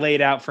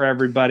laid out for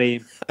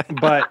everybody.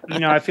 But,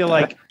 I feel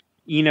like,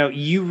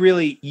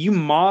 you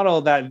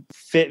model that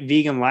fit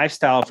vegan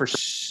lifestyle for,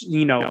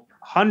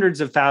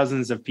 hundreds of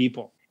thousands of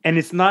people. And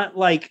it's not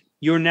like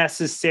you're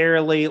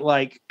necessarily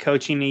like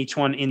coaching each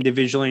one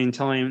individually and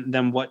telling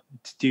them what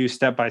to do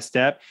step by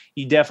step.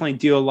 You definitely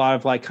do a lot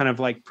of like kind of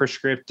like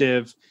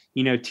prescriptive,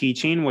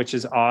 teaching, which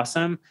is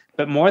awesome.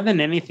 But more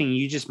than anything,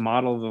 you just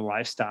model the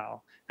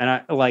lifestyle.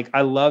 And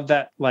I love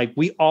that. Like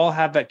we all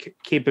have that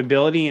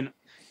capability, and,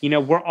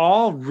 we're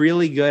all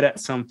really good at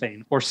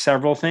something or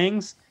several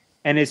things.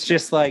 And it's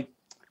just like,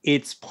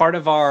 it's part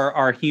of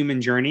our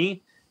human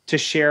journey to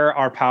share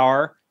our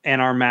power and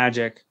our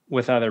magic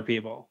with other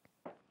people.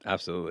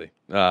 Absolutely.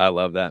 I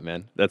love that,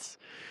 man. That's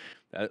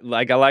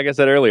like I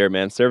said earlier,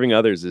 man, serving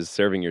others is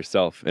serving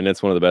yourself. And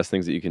it's one of the best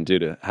things that you can do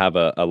to have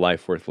a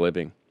life worth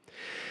living.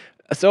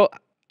 So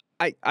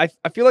I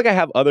feel like I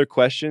have other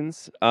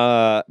questions,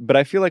 but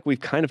I feel like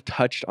we've kind of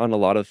touched on a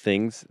lot of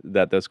things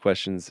that those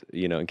questions,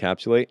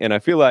 encapsulate. And I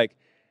feel like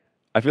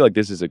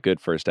this is a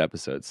good first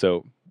episode.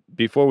 So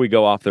before we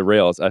go off the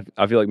rails,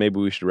 I feel like maybe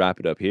we should wrap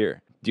it up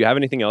here. Do you have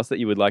anything else that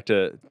you would like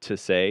to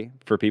say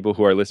for people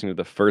who are listening to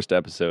the first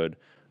episode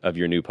of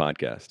your new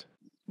podcast?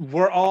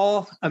 We're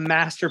all a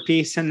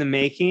masterpiece in the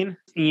making.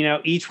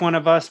 Each one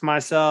of us,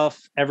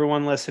 myself,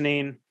 everyone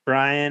listening,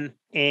 Brian,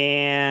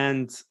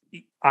 and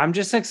I'm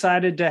just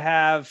excited to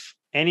have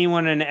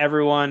anyone and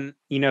everyone,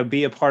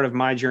 be a part of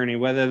my journey,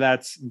 whether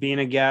that's being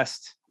a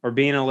guest or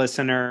being a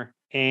listener.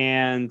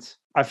 And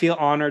I feel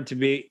honored to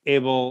be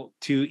able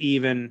to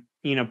even,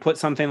 put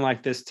something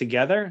like this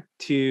together,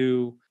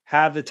 to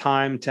have the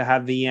time, to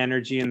have the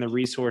energy and the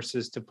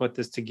resources to put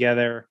this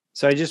together.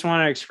 So I just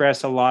want to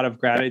express a lot of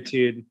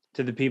gratitude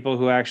to the people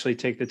who actually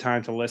take the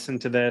time to listen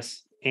to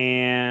this.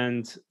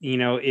 And,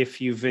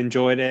 if you've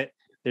enjoyed it,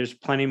 there's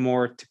plenty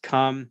more to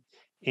come.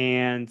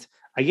 And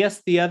I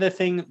guess the other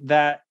thing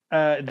that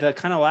the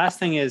kind of last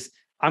thing is,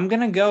 I'm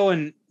going to go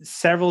in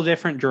several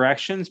different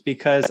directions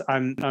because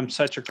I'm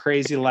such a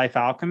crazy life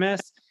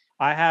alchemist.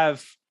 I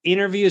have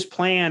interviews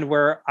planned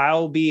where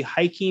I'll be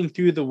hiking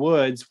through the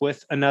woods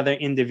with another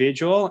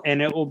individual,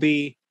 and it will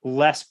be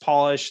less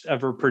polished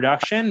of a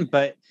production,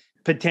 but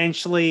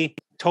potentially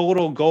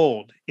total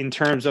gold in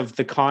terms of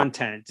the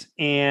content.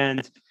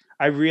 And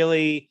I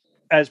really,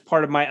 as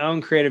part of my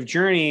own creative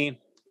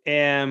journey,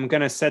 am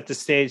going to set the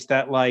stage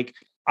that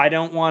I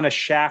don't want to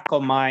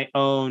shackle my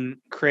own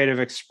creative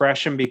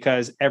expression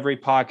because every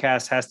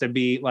podcast has to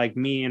be like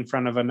me in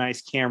front of a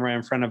nice camera,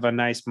 in front of a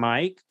nice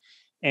mic.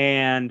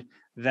 And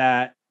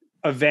that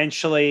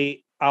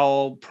eventually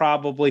I'll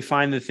probably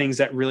find the things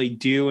that really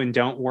do and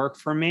don't work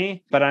for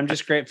me. But I'm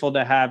just grateful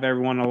to have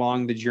everyone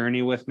along the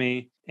journey with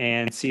me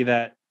and see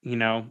that,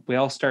 we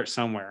all start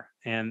somewhere.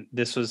 And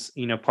this was,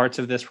 parts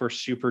of this were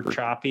super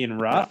choppy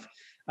and rough.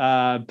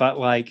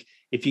 But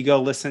if you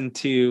go listen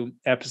to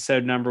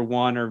episode number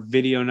 1 or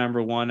video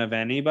number 1 of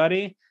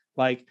anybody,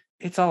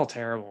 it's all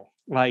terrible.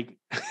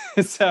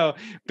 So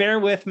bear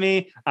with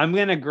me. I'm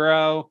going to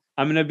grow.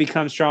 I'm going to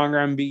become stronger.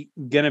 I'm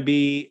going to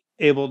be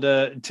able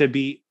to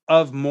be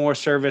of more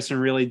service and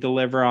really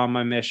deliver on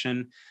my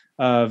mission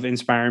of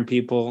inspiring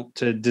people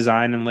to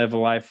design and live a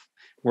life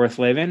worth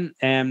living.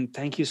 And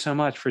thank you so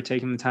much for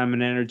taking the time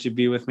and energy to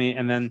be with me.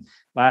 And then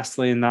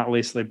lastly, and not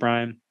leastly,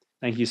 Brian,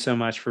 thank you so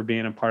much for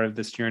being a part of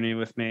this journey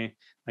with me.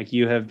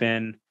 You have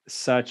been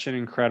such an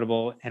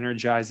incredible,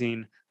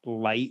 energizing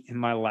light in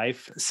my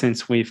life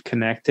since we've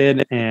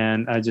connected.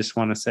 And I just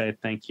want to say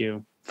thank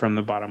you from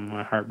the bottom of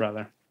my heart,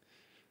 brother.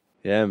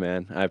 Yeah,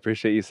 man. I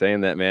appreciate you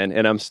saying that, man.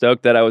 And I'm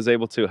stoked that I was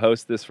able to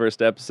host this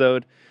first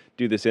episode,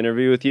 do this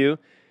interview with you,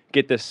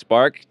 get the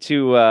spark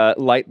to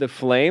light the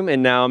flame.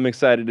 And now I'm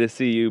excited to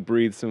see you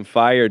breathe some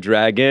fire,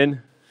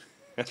 dragon.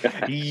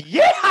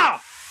 Yeah!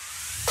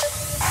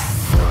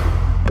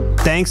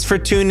 Thanks for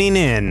tuning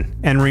in.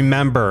 And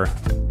remember,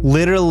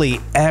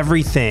 literally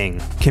everything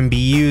can be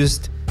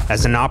used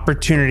as an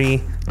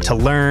opportunity to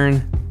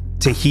learn,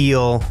 to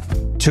heal,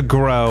 to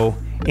grow,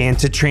 and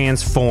to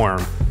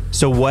transform.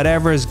 So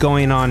whatever is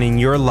going on in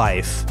your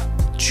life,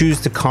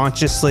 choose to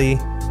consciously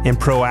and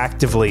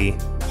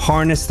proactively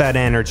harness that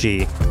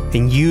energy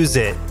and use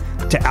it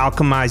to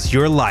alchemize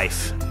your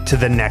life to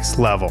the next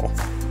level.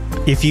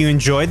 If you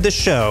enjoyed the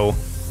show,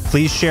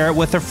 please share it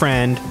with a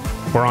friend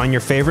or on your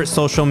favorite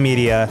social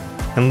media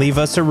and leave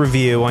us a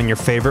review on your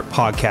favorite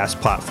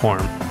podcast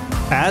platform.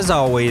 As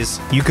always,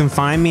 you can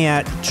find me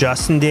at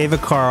Justin David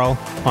Carl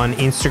on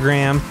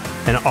Instagram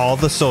and all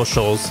the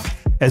socials,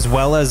 as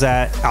well as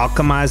at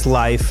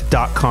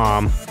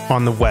alchemizelife.com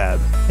on the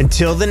web.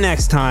 Until the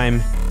next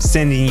time,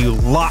 sending you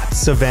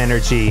lots of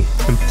energy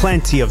and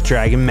plenty of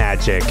dragon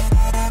magic.